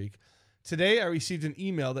losing streak. Today, I received an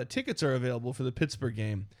email that tickets are available for the Pittsburgh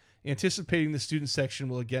game, anticipating the student section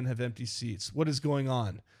will again have empty seats. What is going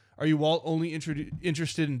on? Are you all only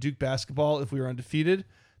interested in Duke basketball if we are undefeated?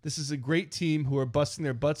 This is a great team who are busting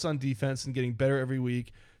their butts on defense and getting better every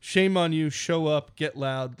week. Shame on you. Show up. Get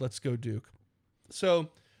loud. Let's go, Duke. So...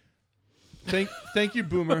 Thank you,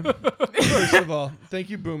 Boomer. First of all,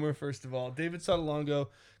 David Sotolongo,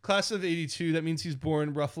 class of 82. That means he's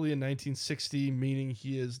born roughly in 1960, meaning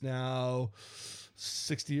he is now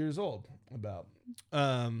 60 years old. About.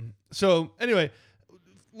 So anyway,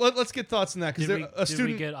 let's get thoughts on that because did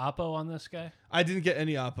we get Oppo on this guy? I didn't get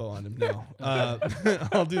any Oppo on him. No.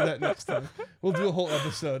 I'll do that next time. We'll do a whole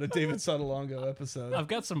episode, a David Sotolongo episode. I've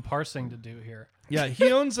got some parsing to do here. Yeah,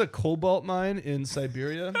 he owns a cobalt mine in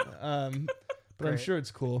Siberia, but I'm sure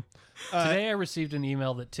it's cool. Today I received an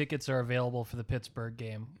email that tickets are available for the Pittsburgh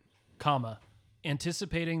game,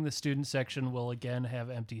 anticipating the student section will again have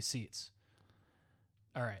empty seats.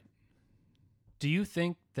 All right. Do you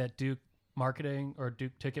think that Duke marketing or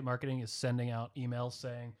Duke Ticket Marketing is sending out emails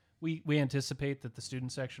saying, we anticipate that the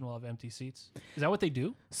student section will have empty seats? Is that what they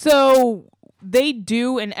do? So they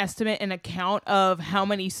do an estimate and account of how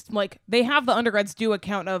many, they have the undergrads do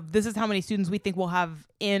account of this is how many students we think we'll have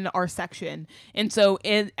in our section. And so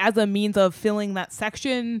as a means of filling that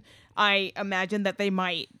section, I imagine that they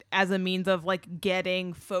might, as a means of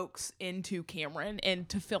getting folks into Cameron and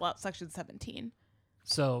to fill out section 17.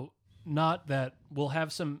 So not that we'll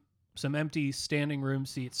have some empty standing room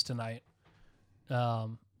seats tonight.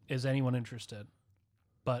 Is anyone interested?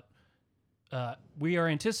 But we are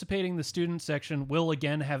anticipating the student section will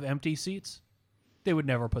again have empty seats. They would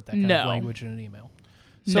never put that kind of language in an email.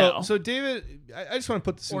 So David, I just want to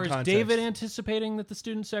put this in context. Or is David anticipating that the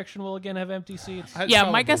student section will again have empty seats?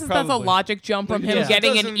 My guess is that's a logic jump from him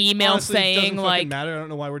getting an email saying doesn't matter. I don't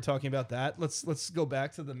know why we're talking about that. Let's go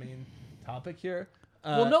back to the main topic here.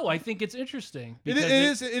 Well, no, I think it's interesting. It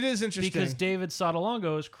is interesting. Because David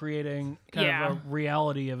Sotolongo is creating kind of a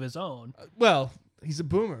reality of his own. Well, he's a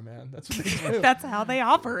boomer, man. That's what they do. That's how they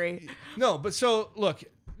operate. No, but so, look,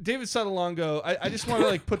 David Sotolongo, I just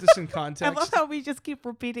want to put this in context. I love how we just keep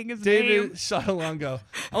repeating his name. David name. Sotolongo.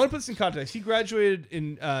 I want to put this in context. He graduated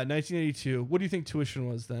in 1982. What do you think tuition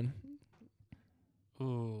was then?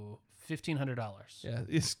 Ooh. $1,500. Yeah,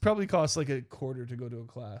 it's probably cost a quarter to go to a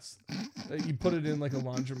class. You put it in a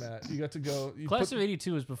laundromat. You got to go. Class of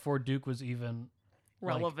 82 was before Duke was even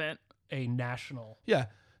relevant, a national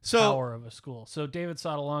power of a school. So David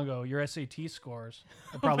Sotolongo, your SAT scores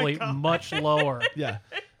are probably much lower.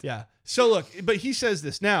 Yeah. So look, but he says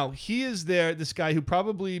this now. He is there. This guy who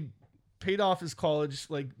probably paid off his college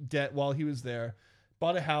debt while he was there,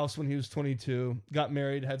 bought a house when he was 22, got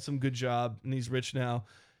married, had some good job, and he's rich now.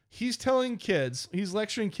 He's telling kids, he's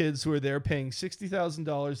lecturing kids who are there paying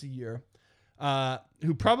 $60,000 a year,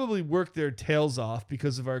 who probably work their tails off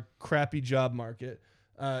because of our crappy job market.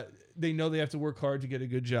 They know they have to work hard to get a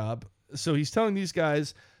good job. So he's telling these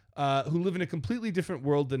guys who live in a completely different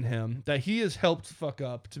world than him that he has helped fuck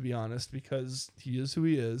up, to be honest, because he is who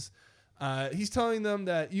he is. He's telling them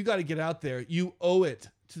that you got to get out there. You owe it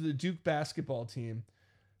to the Duke basketball team,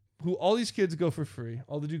 who all these kids go for free.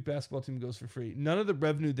 All the Duke basketball team goes for free. None of the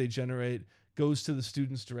revenue they generate goes to the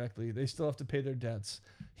students directly. They still have to pay their debts.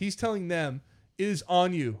 He's telling them, it is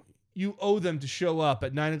on you. You owe them to show up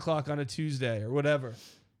at 9 o'clock on a Tuesday or whatever.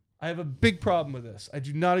 I have a big problem with this. I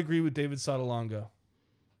do not agree with David Sotolongo.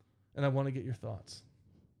 And I want to get your thoughts.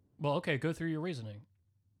 Well, okay, go through your reasoning.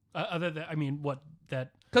 Other than,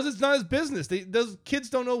 because it's not his business. Those kids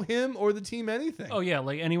don't owe him or the team anything. Oh yeah,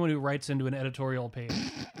 anyone who writes into an editorial page,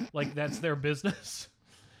 that's their business.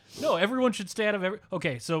 No, everyone should stay out of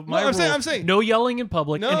Okay, so I'm saying no yelling in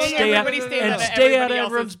public. No, and stay out of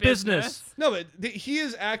everyone's business. No, but he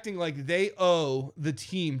is acting like they owe the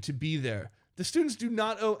team to be there. The students do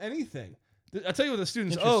not owe anything. I'll tell you what the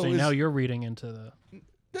students owe. Now you're reading into the.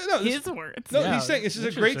 His words. No, he's saying it's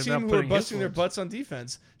just a great team who are busting their butts on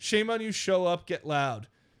defense. Shame on you. Show up. Get loud.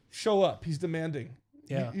 Show up. He's demanding.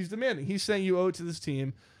 Yeah. He's demanding. He's saying you owe it to this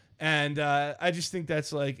team. And I just think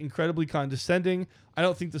that's like incredibly condescending. I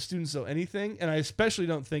don't think the students know anything, and I especially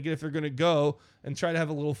don't think it if they're going to go and try to have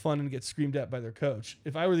a little fun and get screamed at by their coach.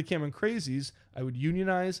 If I were the Cameron Crazies, I would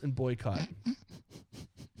unionize and boycott.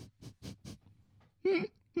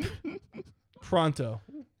 Pronto.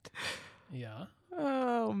 Yeah.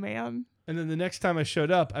 Oh man. And then the next time I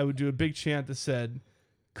showed up, I would do a big chant that said,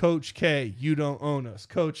 Coach K, you don't own us.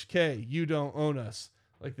 Coach K, you don't own us.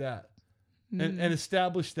 Like that. And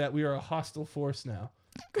establish that we are a hostile force now.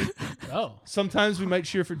 Oh. Sometimes we might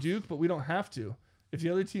cheer for Duke, but we don't have to. If the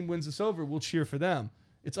other team wins us over, we'll cheer for them.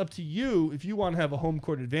 It's up to you if you want to have a home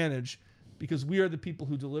court advantage, because we are the people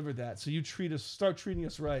who deliver that. So you start treating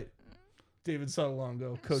us right. David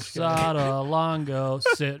Sotolongo, Coach K. Sotolongo,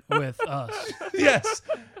 sit with us. Yes.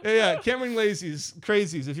 Yeah. Cameron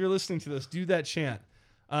Crazies, if you're listening to this, do that chant.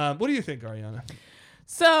 What do you think, Ariana?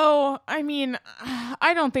 So, I mean,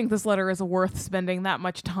 I don't think this letter is worth spending that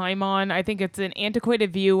much time on. I think it's an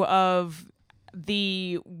antiquated view of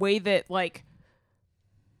the way that, like,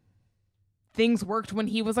 things worked when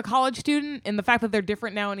he was a college student, and the fact that they're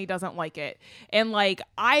different now and he doesn't like it. And, like,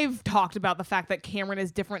 I've talked about the fact that Cameron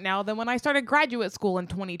is different now than when I started graduate school in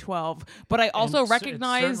 2012. But I also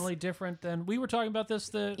recognize... It's certainly different than... We were talking about this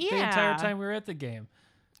the entire time we were at the game.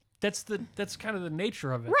 That's kind of the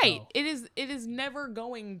nature of it. Right. Though. It is never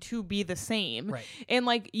going to be the same. Right. And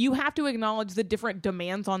like you have to acknowledge the different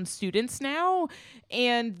demands on students now,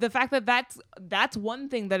 and the fact that that's one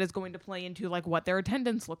thing that is going to play into like what their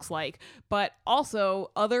attendance looks like, but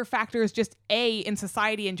also other factors just A in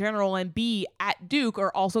society in general and B at Duke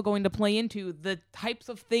are also going to play into the types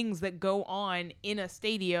of things that go on in a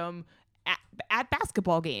stadium at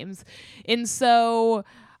basketball games. And so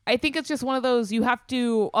I think it's just one of those, you have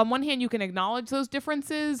to, on one hand, you can acknowledge those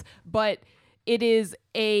differences, but it is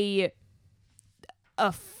a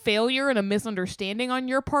failure and a misunderstanding on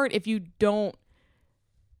your part if you don't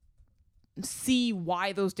see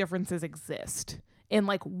why those differences exist and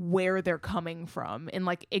like where they're coming from, and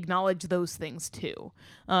like acknowledge those things too.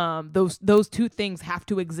 Those two things have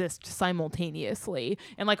to exist simultaneously.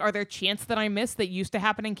 And like, are there chants that I missed that used to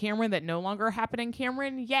happen in Cameron that no longer happen in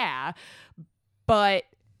Cameron? Yeah, but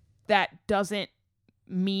that doesn't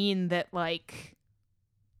mean that, like,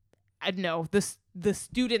 I don't know, the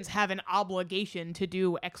students have an obligation to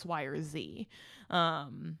do X, Y, or Z.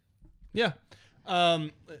 Yeah.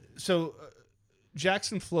 So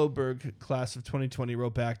Jackson Floberg, class of 2020,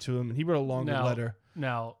 wrote back to him, and he wrote a longer letter.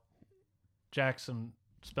 Now, Jackson,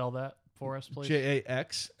 spell that for us, please.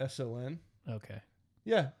 Jaxson. Okay.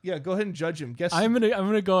 Yeah. Go ahead and judge him. Guess. I'm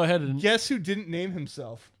gonna go ahead and guess who didn't name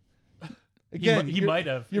himself. Again, he might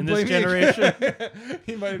have. You're in this blaming generation.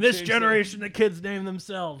 He might have this changed generation, the kids name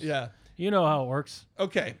themselves. Yeah. You know how it works.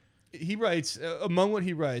 Okay. He writes, among what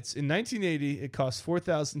he writes, in 1980, it cost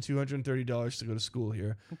 $4,230 to go to school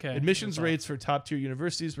here. Okay. Admissions rates for top-tier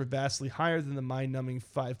universities were vastly higher than the mind-numbing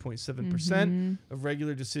 5.7% of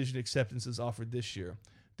regular decision acceptances offered this year.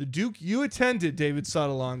 The Duke you attended, David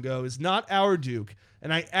Sotolongo, is not our Duke,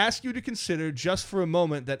 and I ask you to consider just for a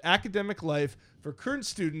moment that academic life for current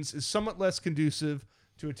students is somewhat less conducive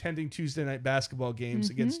to attending Tuesday night basketball games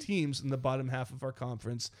against teams in the bottom half of our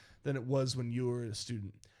conference than it was when you were a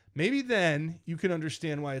student. Maybe then you can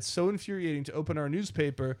understand why it's so infuriating to open our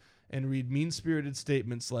newspaper and read mean-spirited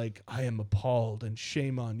statements like, I am appalled and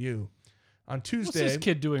shame on you. On Tuesday, what's this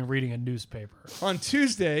kid doing reading a newspaper? On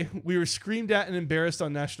Tuesday, we were screamed at and embarrassed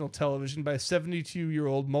on national television by a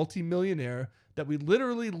 72-year-old multimillionaire that we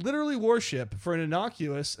literally worship for an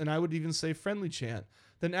innocuous, and I would even say friendly chant.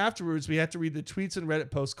 Then afterwards, we had to read the tweets and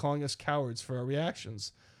Reddit posts calling us cowards for our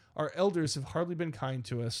reactions. Our elders have hardly been kind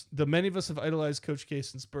to us, though many of us have idolized Coach K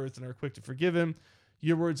since birth and are quick to forgive him.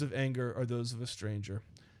 Your words of anger are those of a stranger.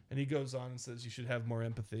 And he goes on and says you should have more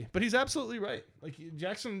empathy. But he's absolutely right. Like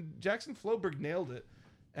Jackson Floberg nailed it.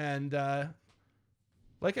 And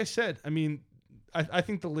like I said, I mean, I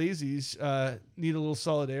think the lazies need a little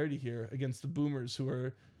solidarity here against the boomers who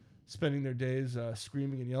are spending their days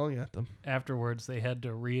screaming and yelling at them. Afterwards, they had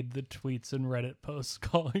to read the tweets and Reddit posts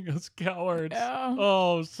calling us cowards. Yeah.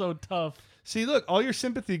 Oh, so tough. See, look, all your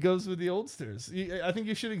sympathy goes with the oldsters. I think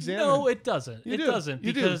you should examine. No, it doesn't. You it do. doesn't.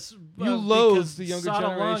 You because do. You loathe the younger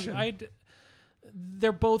Sotolongo, generation.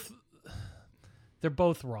 They're both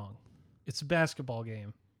wrong. It's a basketball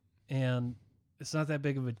game, and it's not that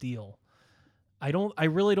big of a deal. I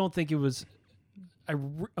really don't think it was.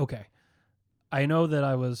 Okay. I know that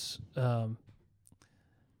I was.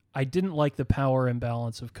 I didn't like the power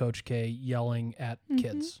imbalance of Coach K yelling at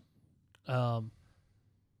kids. On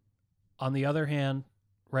the other hand,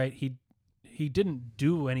 right, he didn't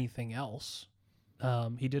do anything else.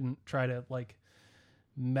 He didn't try to like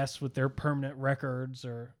mess with their permanent records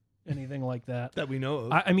or anything like that. That we know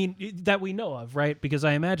of. I mean, that we know of, right? Because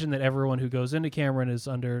I imagine that everyone who goes into Cameron is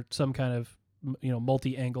under some kind of,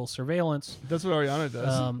 multi-angle surveillance. That's what Ariana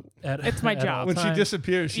does. It's my job. When she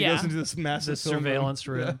disappears, she Yeah. goes into this massive this film surveillance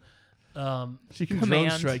room. room. She can Command.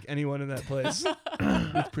 drone strike anyone in that place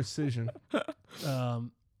with precision.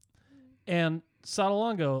 And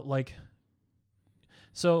Sotolongo,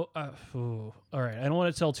 all right. I don't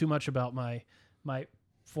want to tell too much about my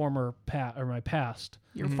former past.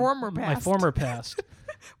 Your former past. My former past.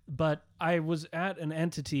 But I was at an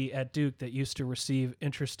entity at Duke that used to receive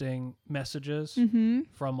interesting messages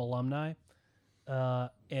from alumni,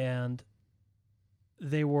 and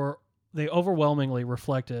they overwhelmingly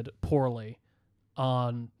reflected poorly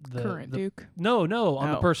on the current Duke. No,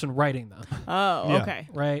 on the person writing them. Oh, Yeah. okay.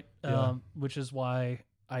 Right? Yeah. Which is why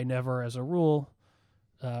I never, as a rule,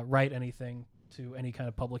 write anything to any kind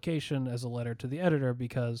of publication as a letter to the editor,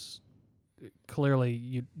 because clearly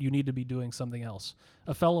you need to be doing something else.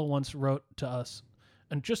 A fellow once wrote to us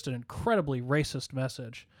and just an incredibly racist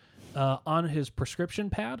message on his prescription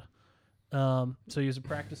pad. So he was a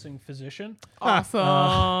practicing physician. Awesome.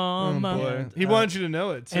 Oh boy, And, he wanted you to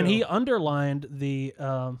know it too. And he underlined the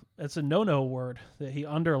it's a no word that he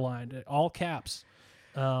underlined it, all caps,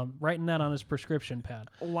 writing that on his prescription pad.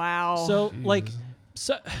 Wow. So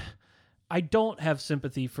Jesus. I don't have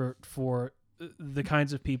sympathy for the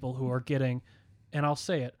kinds of people who are getting, and I'll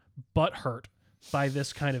say it, butt hurt by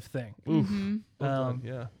this kind of thing. Oof. Well done,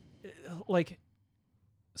 yeah.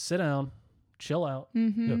 Sit down, chill out,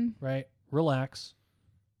 right? Relax.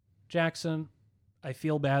 Jackson, I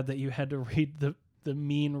feel bad that you had to read the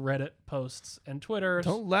mean Reddit posts and Twitters.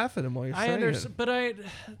 Don't laugh at him while you're saying it. But I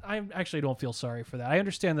actually don't feel sorry for that. I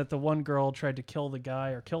understand that the one girl tried to kill the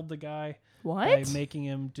guy or killed the guy by what? making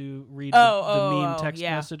him read the mean text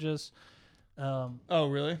yeah. messages. Oh,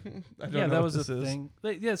 really? I don't Yeah, know that what was this a is. thing.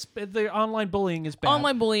 Yes, the online bullying is bad.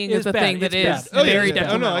 Online bullying is a bad. thing that It's is bad. very Oh, no,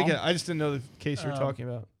 detrimental. I get it. I just didn't know the case you're talking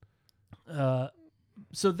about.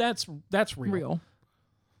 So that's real.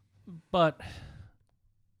 But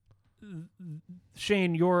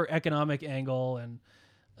Shane, your economic angle and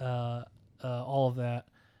all of that,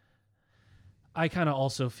 I kind of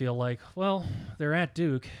also feel like, well, they're at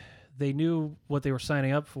Duke. They knew what they were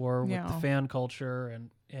signing up for with the fan culture,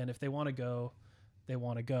 and if they want to go, they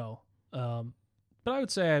want to go. But I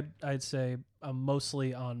would say I'd say I'm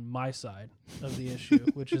mostly on my side of the issue,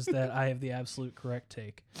 which is that I have the absolute correct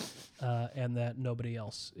take, and that nobody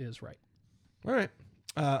else is right. All right.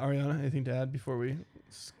 Ariana, anything to add before we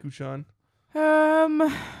scooch on?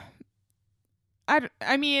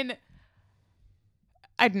 I mean,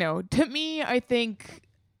 I don't know. To me, I think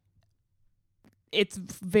it's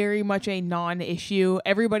very much a non-issue.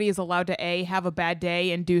 Everybody is allowed to have a bad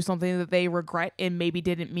day and do something that they regret and maybe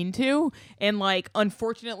didn't mean to. And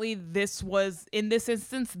unfortunately, in this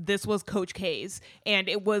instance, this was Coach K's, and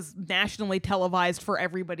it was nationally televised for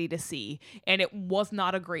everybody to see. And it was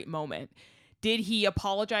not a great moment. Did he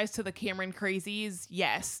apologize to the Cameron Crazies?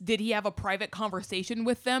 Yes. Did he have a private conversation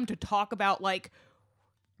with them to talk about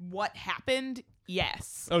what happened?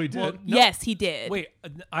 Yes. Oh, he did? Well, Yes, he did. Wait,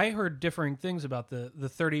 I heard differing things about the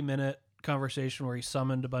 30-minute conversation where he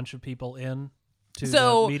summoned a bunch of people in to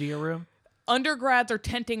the media room. Undergrads are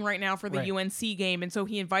tenting right now for the Right. UNC game, and so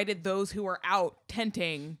he invited those who are out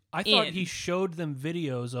tenting. I thought he showed them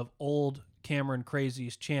videos of old Cameron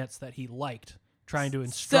Crazies chants that he liked, trying to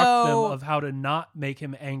instruct them of how to not make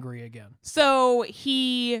him angry again. So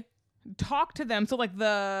he talked to them. So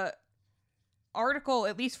the article,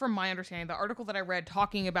 at least from my understanding, the article that I read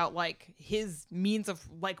talking about his means of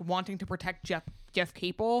wanting to protect Jeff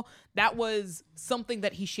Capel, that was something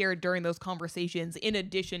that he shared during those conversations in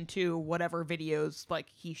addition to whatever videos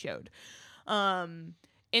he showed. And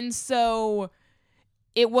so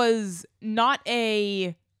it was not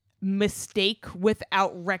a mistake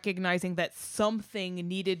without recognizing that something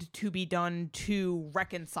needed to be done to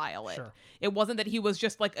reconcile it. Sure. It wasn't that he was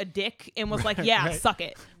just a dick and was suck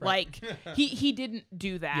it. Right. He didn't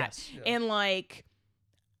do that. Yes. Yeah. And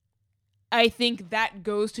I think that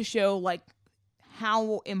goes to show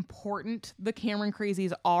how important the Cameron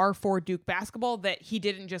Crazies are for Duke basketball, that he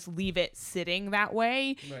didn't just leave it sitting that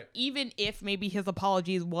way. Right. Even if maybe his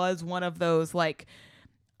apologies was one of those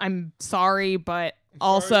I'm sorry, but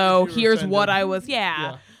also if you were here's offended. what I was.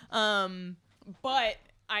 Yeah. But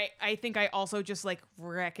I think I also just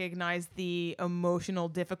recognize the emotional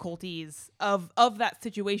difficulties of that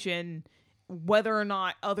situation, whether or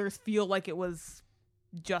not others feel like it was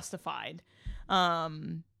justified.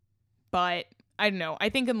 But I don't know. I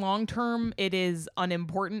think in long term it is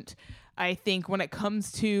unimportant. I think when it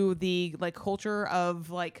comes to the like culture of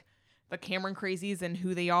like the Cameron Crazies and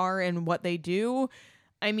who they are and what they do,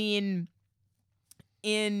 I mean,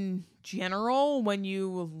 in general, when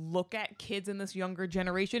you look at kids in this younger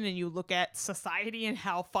generation and you look at society and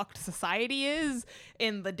how fucked society is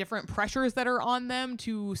and the different pressures that are on them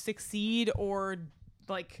to succeed or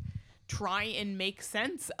like try and make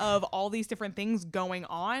sense of all these different things going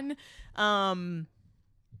on,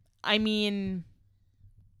 I mean,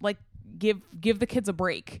 like give the kids a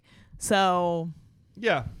break. So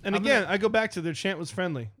yeah, and again, I go back to their chant was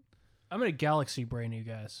friendly. I'm gonna galaxy brain you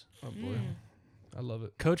guys. Oh boy, I love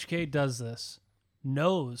it. Coach K does this,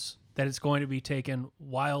 knows that it's going to be taken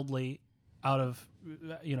wildly out of,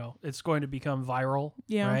 it's going to become viral,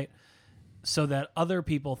 right? So that other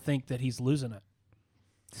people think that he's losing it.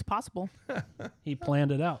 It's possible. He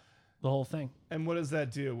planned it out, the whole thing. And what does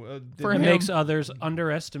that do? For It him. makes others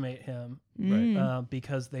underestimate him Right.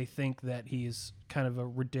 because they think that he's kind of a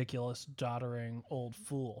ridiculous, doddering old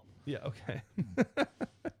fool. Yeah, okay.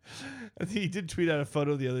 He did tweet out a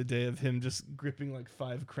photo the other day of him just gripping like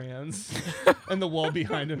 5 crayons, and the wall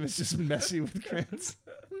behind him is just messy with crayons.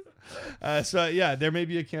 So yeah, there may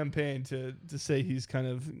be a campaign to say he's kind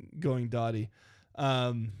of going dotty.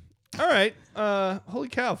 All right. Holy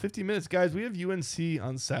cow, 50 minutes. Guys, we have UNC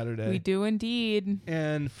on Saturday. We do indeed.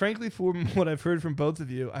 And frankly, from what I've heard from both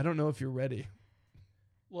of you, I don't know if you're ready.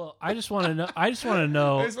 Well, I just want to know. I just want to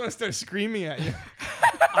know. I just want to start screaming at you.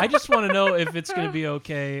 I just want to know if it's going to be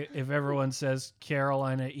okay if everyone says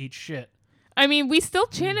Carolina eats shit. I mean, we still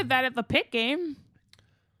chanted that at the Pitt game.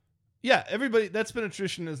 Yeah, everybody. That's been a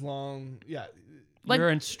tradition as long. Yeah. Like- You're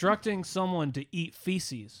instructing someone to eat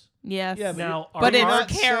feces. Yes. Yeah, Now, but you're in not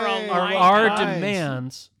Carolina, saying-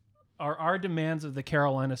 are our demands of the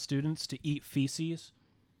Carolina students to eat feces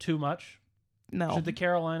too much? no. Should the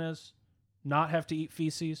Carolinas not have to eat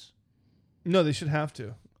feces? No, they should have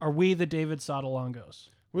to. Are we the David Sotolongos?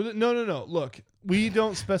 No. Look, we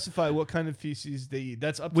don't specify what kind of feces they eat.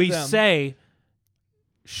 That's up to We them. say,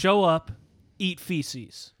 show up, eat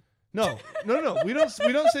feces. No. We don't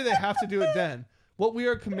say they have to do it then. What we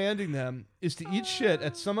are commanding them is to eat shit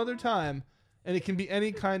at some other time, and it can be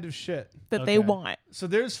any kind of shit. that Okay. they want. So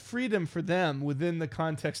there's freedom for them within the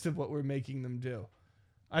context of what we're making them do.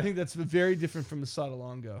 I think that's very different from the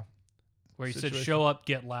Sotolongo. Where you said, Situation. show up,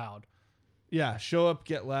 get loud. Yeah, show up,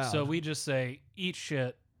 get loud. So we just say, eat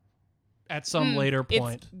shit at some later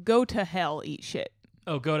point. It's go to hell, eat shit.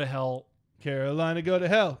 Oh, go to hell. Carolina, go to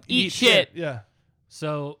hell. Eat shit. Yeah.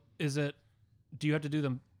 So do you have to do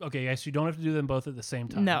them? Okay, yes, you don't have to do them both at the same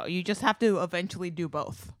time. No, you just have to eventually do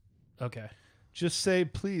both. Okay. Just say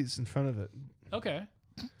please in front of it. Okay.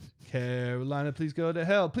 Carolina, please go to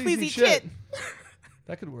hell. Please Please eat eat shit. shit.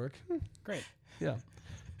 That could work. Great. Yeah.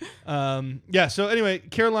 Yeah. So anyway,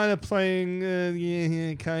 Carolina playing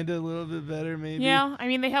kind of a little bit better, maybe. Yeah, I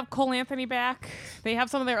mean, they have Cole Anthony back. They have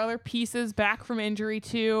some of their other pieces back from injury,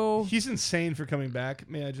 too. He's insane for coming back.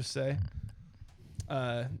 May I just say?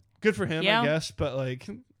 Good for him, Yeah. I guess. But like,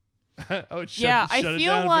 I would shut, Yeah, shut I it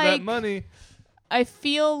feel down for like- that money. I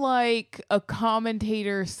feel like a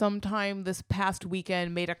commentator sometime this past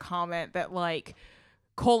weekend made a comment that, like,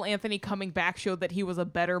 Cole Anthony coming back showed that he was a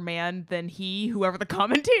better man than whoever the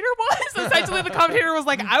commentator was. Essentially, the commentator was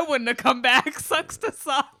like, I wouldn't have come back. Sucks to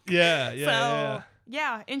suck. Yeah.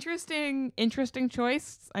 Yeah, interesting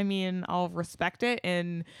choice. I mean, I'll respect it,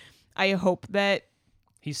 and I hope that,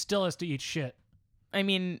 He still has to eat shit. I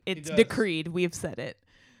mean, it's does. decreed. We've said it.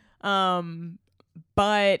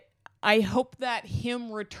 But I hope that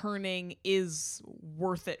him returning is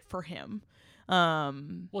worth it for him.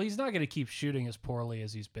 Well, he's not going to keep shooting as poorly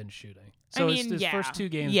as he's been shooting. So his yeah. first 2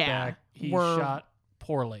 games Yeah, back, he were- shot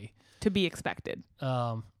poorly. To be expected.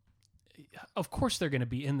 Of course, they're going to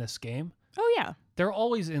be in this game. Oh, yeah. They're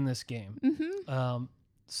always in this game. Mm-hmm.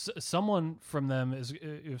 Someone from them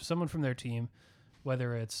if someone from their team,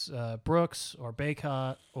 whether it's Brooks or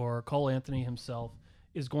Baycott or Cole Anthony himself,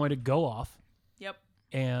 is going to go off. Yep.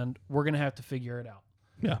 And we're going to have to figure it out.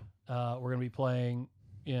 Yeah. We're going to be playing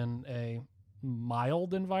in a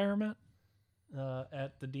mild environment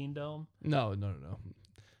at the Dean Dome. No.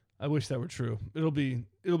 I wish that were true. It'll be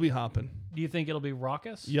hopping. Do you think it'll be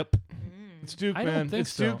raucous? Yep. It's Duke, I don't man. think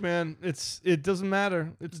It's so. Duke, man. It doesn't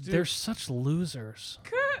matter. It's Duke. They're such losers.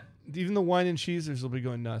 Even the wine and cheesers will be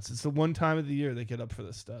going nuts. It's the one time of the year they get up for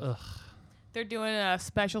this stuff. Ugh. They're doing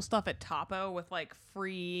special stuff at Topo with, like,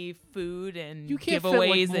 free food and You can't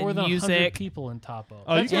giveaways fit like more and than 100 music. people in Topo.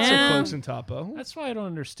 Oh, you That's, get Yeah. some folks in Topo. that's why I don't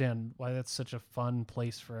understand why that's such a fun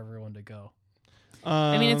place for everyone to go.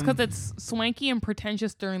 I mean, it's because it's swanky and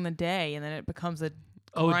pretentious during the day, and then it becomes a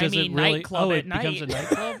grimy does it really? nightclub Oh, at it night. becomes a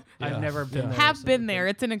nightclub. Yeah. I've never been there. Have so been I've there.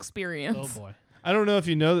 It's an experience. Oh boy. I don't know if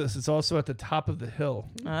you know this. It's also at the top of the hill.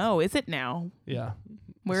 Oh, is it now? Yeah.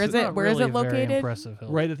 Where is It's it? not Where is really it a very located? impressive hill.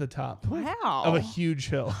 Right at the top Wow. of a huge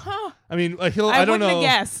hill. Huh. I mean, a hill. I I don't wouldn't know.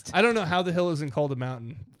 have guessed. I don't know how the hill isn't called a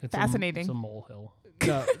mountain. It's Fascinating. It's a molehill.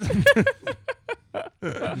 No.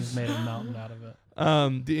 He's made a mountain out of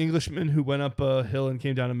it. The Englishman who went up a hill and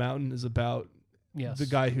came down a mountain is about Yes. the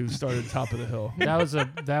guy who started top of the hill. That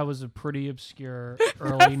was a pretty obscure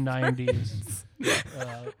early '90s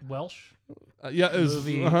Welsh Yeah, it was.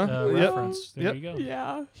 movie Yep. reference. There Yep. you go.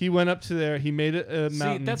 Yeah. He went up to there. He made it a See,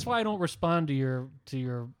 mountain. that's why I don't respond to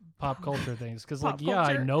your pop culture things because, like, Pop yeah, I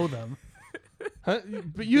culture. know them. Huh?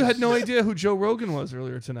 But you had no idea who Joe Rogan was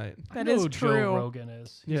earlier tonight. I That know is who true. Joe Rogan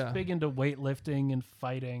is. He's Yeah. big into weightlifting and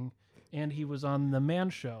fighting, and he was on The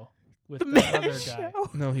Man Show with The the Man other guy Show.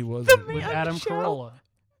 No, he wasn't. with Man Adam Show. Carolla.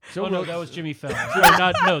 Joe Oh no, Rogan. that was Jimmy Fallon.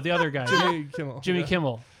 No, the other guy. Jimmy Kimmel. Jimmy yeah.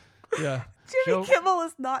 Kimmel. Yeah. Jimmy Joe- Kimmel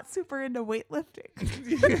is not super into weightlifting.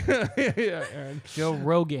 Yeah, Aaron. Joe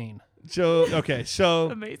Rogan. Joe. Okay, so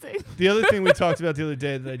Amazing. the other thing we talked about the other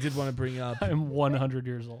day that I did want to bring up. I'm 100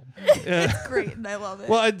 years old. It's great, and I love it.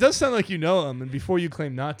 Well, it does sound like you know him, and before you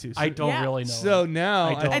claim not to. So, I don't Yeah. really know. So him. now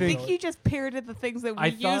I I, don't. I think think you just parroted the things that we I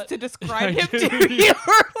used thought- to describe I him did. to you earlier.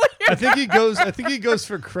 I think he goes. I think he goes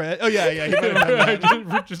for credit. Oh yeah, yeah. He might have done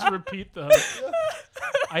that. just repeat the.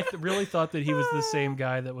 I really thought that he was the same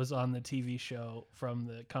guy that was on the TV show from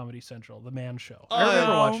the Comedy Central, The Man Show. I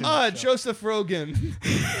remember watching that show. Joseph Rogan,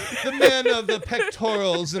 the man of the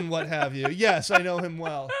pectorals and what have you. Yes, I know him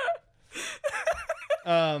well.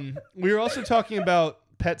 We were also talking about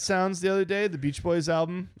Pet Sounds the other day, the Beach Boys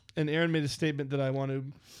album, and Aaron made a statement that I want to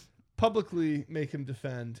publicly make him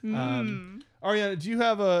defend. Ariana, do you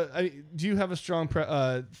have a strong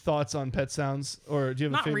thoughts on Pet Sounds, or do you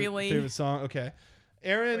have Not a favorite, really. favorite song? Okay, Are you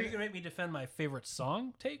Aaron. gonna make me defend my favorite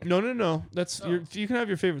song? Take. No. That's you can have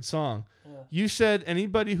your favorite song. You said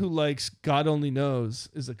anybody who likes God Only Knows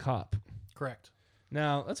is a cop. Correct.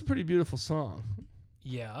 Now that's a pretty beautiful song.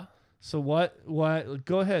 Yeah, So what?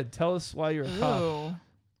 Go ahead. Tell us why you're a cop. Ooh.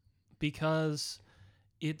 because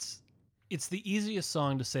it's the easiest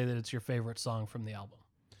song to say that it's your favorite song from the album.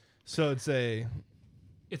 So it's a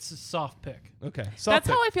soft pick. okay. That's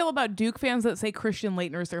how I feel about Duke fans that say Christian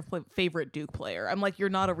Laettner is their favorite Duke player. I'm like, you're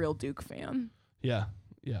not a real Duke fan. Yeah.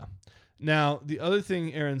 Now the other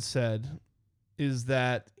thing Aaron said is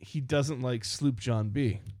that he doesn't like Sloop John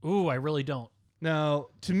B. Ooh, I really don't. Now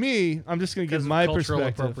to me, I'm just going to give Because of my cultural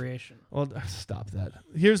perspective. appropriation. Well, stop that.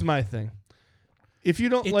 Here's my thing. If you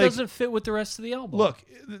don't It like, doesn't fit with the rest of the album. look,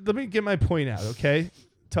 let me get my point out, okay?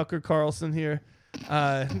 Tucker Carlson here.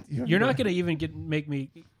 You're not going to even make me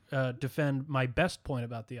defend my best point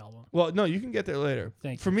about the album. Well, no, you can get there later.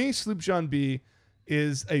 Thank For me, Sloop John B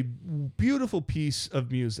is a beautiful piece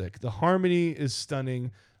of music. The harmony is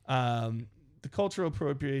stunning. The cultural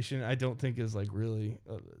appropriation, I don't think is like really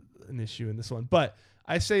an issue in this one. But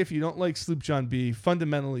I say if you don't like Sloop John B,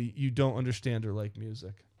 fundamentally you don't understand or like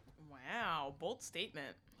music. Wow, bold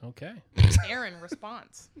statement. Okay. Aaron,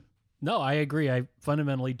 response. No, I agree. I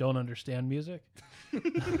fundamentally don't understand music.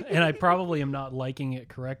 And I probably am not liking it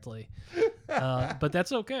correctly. But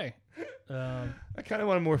that's okay. I kind of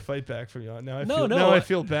want a more fight back from you. Now No, I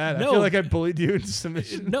feel bad. I no. feel like I bullied you into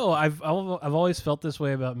submission. No, I've always felt this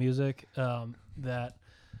way about music, that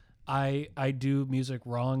I do music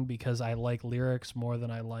wrong because I like lyrics more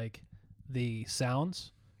than I like the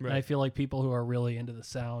sounds. Right. And I feel like people who are really into the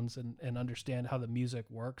sounds and understand how the music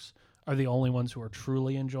works are the only ones who are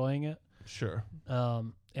truly enjoying it. Sure.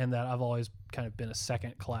 And that I've always kind of been a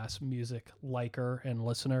second-class music liker and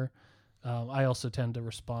listener. I also tend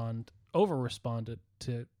to over-respond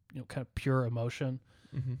to kind of pure emotion.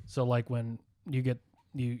 Mm-hmm. So like when you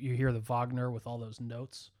hear the Wagner with all those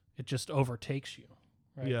notes, it just overtakes you.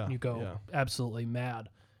 Right? Yeah, You go yeah. absolutely mad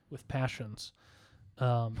with passions.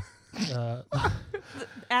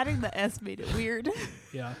 Adding the S made it weird.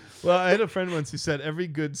 Yeah. Well, I had a friend once who said every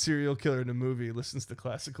good serial killer in a movie listens to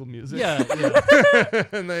classical music. Yeah. Yeah.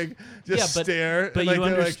 And they just stare. but and you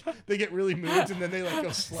they're they get really moved, and then they like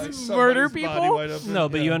go slice Murder somebody's body people? wide open. No,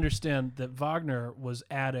 but Yeah. you understand that Wagner was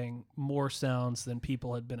adding more sounds than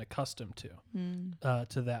people had been accustomed to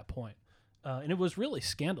that point. And it was really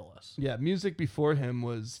scandalous. Yeah, music before him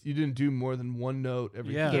was you didn't do more than one note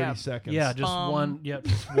every Yeah. 30 Yeah. seconds. Yeah, just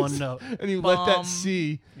one note. And you let that Bum.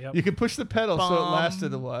 C. Yep. You could push the pedal so it Bum.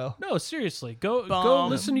 lasted a while. No, seriously. Go Bum.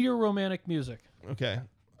 listen to your romantic music. Okay.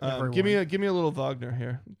 Everyone. Give me a little Wagner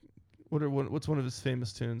here. What's one of his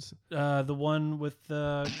famous tunes? The one with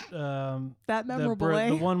That memorable way.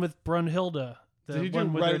 the one with Brunhilde. Did he do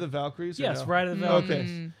Ride of the Valkyries? or Yes, no? Ride of the Valkyries.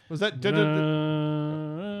 Okay. Was that?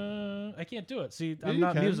 I can't do it. See, I'm you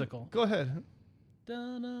not can. musical. Go ahead.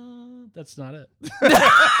 That's not it.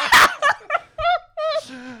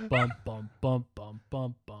 Bum bum bum bum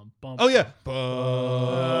bum bum bum. Oh yeah.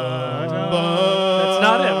 That's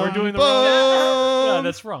not it. We're doing the wrong. Yeah,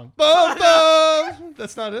 that's wrong. Bum, bum.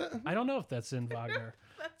 That's not it. I don't know if that's in Wagner.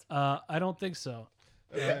 I don't think so.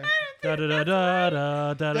 Okay. Da da da da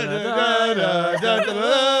da da da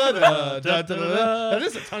That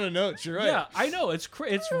is a ton of notes. You're right. Yeah, I know. It's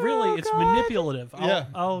really it's manipulative. Yeah.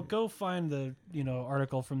 I'll go find the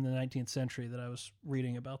article from the 19th century that I was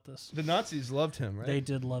reading about this. The Nazis loved him, right? They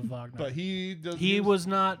did love Wagner. But he was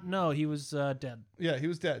not. No, he was dead. Yeah, he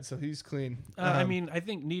was dead, so he's clean. I mean, I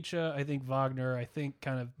think Nietzsche, I think Wagner, I think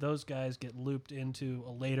kind of those guys get looped into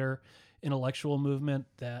a later intellectual movement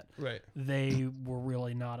that they were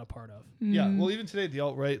really not a part of. Yeah, well, even today, the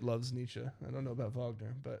alt-right loves Nietzsche. I don't know about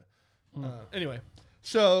Wagner, but anyway.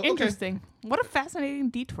 So, Interesting. What a fascinating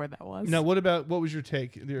detour that was. Now, what was your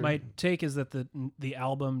take? My take is that the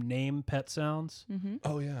album name Pet Sounds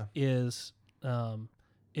Oh, yeah. is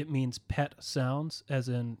it means pet sounds, as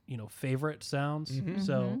in favorite sounds.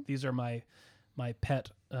 So these are my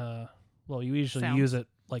pet. Well, you usually Sounds. use it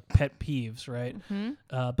like pet peeves, right?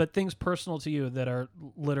 But things personal to you that are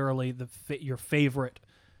literally your favorite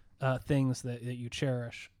things that you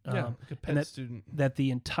cherish. Yeah, like a pet student. That the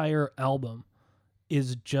entire album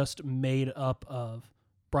is just made up of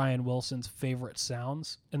Brian Wilson's favorite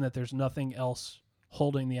sounds, and that there's nothing else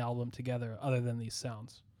holding the album together other than these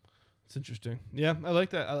sounds. It's interesting. Yeah, I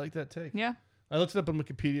like that. I like that take. Yeah. I looked it up on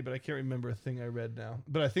Wikipedia, but I can't remember a thing I read now.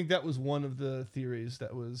 But I think that was one of the theories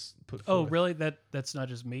that was put forth. Oh, really? That's not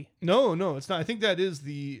just me? No, it's not. I think that is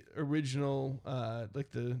the original,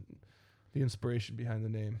 like the inspiration behind the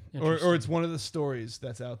name. Or it's one of the stories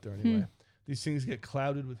that's out there anyway. These things get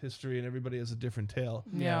clouded with history, and everybody has a different tale.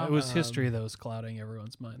 Yeah, it was history that was clouding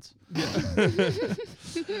everyone's minds. Yeah.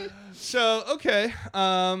 So, okay.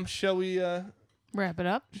 Shall we... wrap it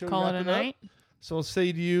up. Shall we Call wrap it a it up? night. So I'll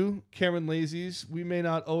say to you, Cameron Lazies, we may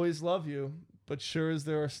not always love you, but sure as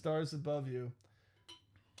there are stars above you,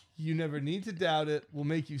 you never need to doubt it. We'll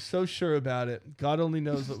make you so sure about it. God only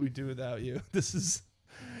knows what we do without you. This is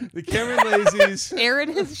the Cameron Lazies. Aaron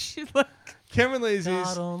is Cameron Lazies.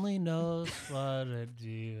 God only knows what to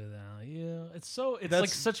do without you. It's like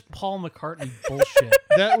such Paul McCartney bullshit.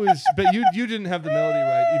 That was, but you didn't have the melody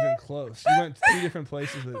right even close. You went 3 different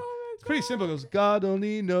places with it. It's pretty simple. It goes, God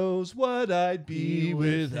only knows what I'd be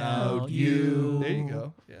without you. There you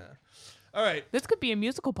go. Yeah. All right. This could be a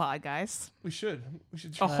musical pod, guys. We should A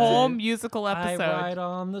try. whole musical episode. I ride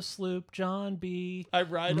on the sloop, John B. I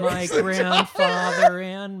ride on my the sloop, grandfather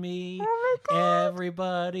and me. Oh my God.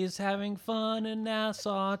 Everybody's having fun in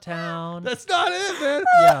Nassau town. That's not it, man.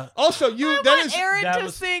 Yeah. Also, I want Aaron that to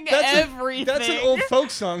was- sing that's everything. That's an old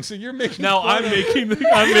folk song, so you're making Now fun I'm of making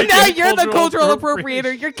now you're the cultural appropriation.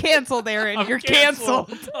 appropriator. You're canceled, Aaron. I'm You're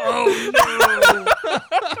canceled. Oh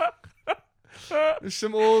no. There's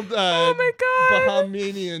some old Oh my God.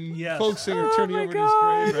 Bahamian Yes. folk singer Oh turning my over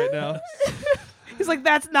God. in his grave right now. He's like,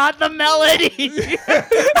 that's not the melody.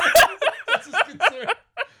 That's his concern.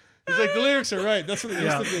 He's like, the lyrics are right. That's what it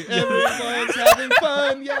used to be. Everyone's having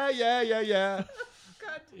fun. Yeah.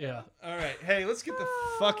 Yeah. All right. Hey, let's get the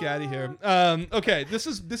fuck out of here. Okay, this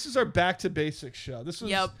is our back to basics show. This was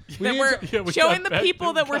Yep. we That need we're to- we showing got the back- people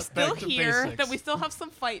we that we're got still back to here, basics. that we still have some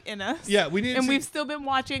fight in us. Yeah, we need And to, we've still been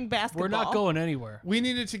watching basketball. We're not going anywhere. we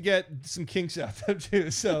needed to get some kinks out there too.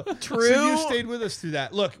 So True. So you stayed with us through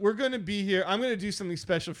that. Look, we're going to be here. I'm going to do something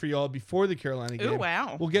special for y'all before the Carolina game. Ooh,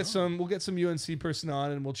 wow. We'll get some UNC person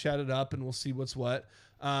on and we'll chat it up and we'll see what's what.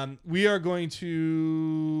 We are going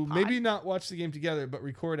to maybe not watch the game together, but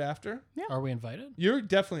record after. Yeah. Are we invited? You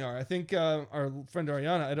definitely are. I think our friend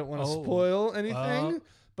Ariana, I don't want to spoil anything,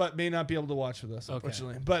 but may not be able to watch with us,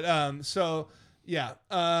 unfortunately. But so yeah.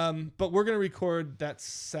 But we're gonna record that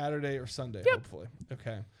Saturday or Sunday, hopefully.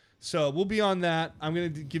 Okay. So we'll be on that. I'm gonna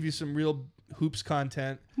give you some real hoops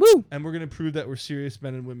content. Woo! And we're gonna prove that we're serious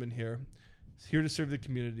men and women here. Here to serve the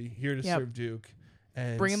community, here to serve Duke.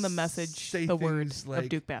 And Bringing the message, the word like, of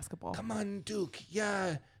Duke basketball. Come on, Duke.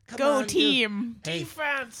 Yeah. Come Go on, team. Duke. Hey,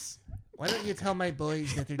 Defense. why don't you tell my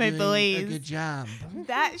boys that they're My doing a boys. good job?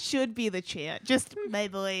 That should be the chant. Just my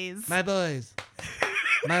boys. My boys.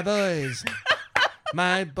 My boys.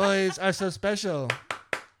 My boys are so special.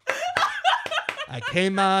 I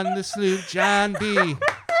came on the sloop John B.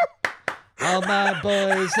 All my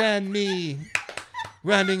boys and me.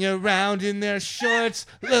 running around in their shorts.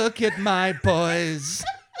 Look at my boys.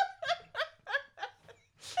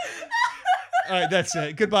 All right, that's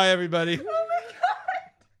it. Goodbye, everybody.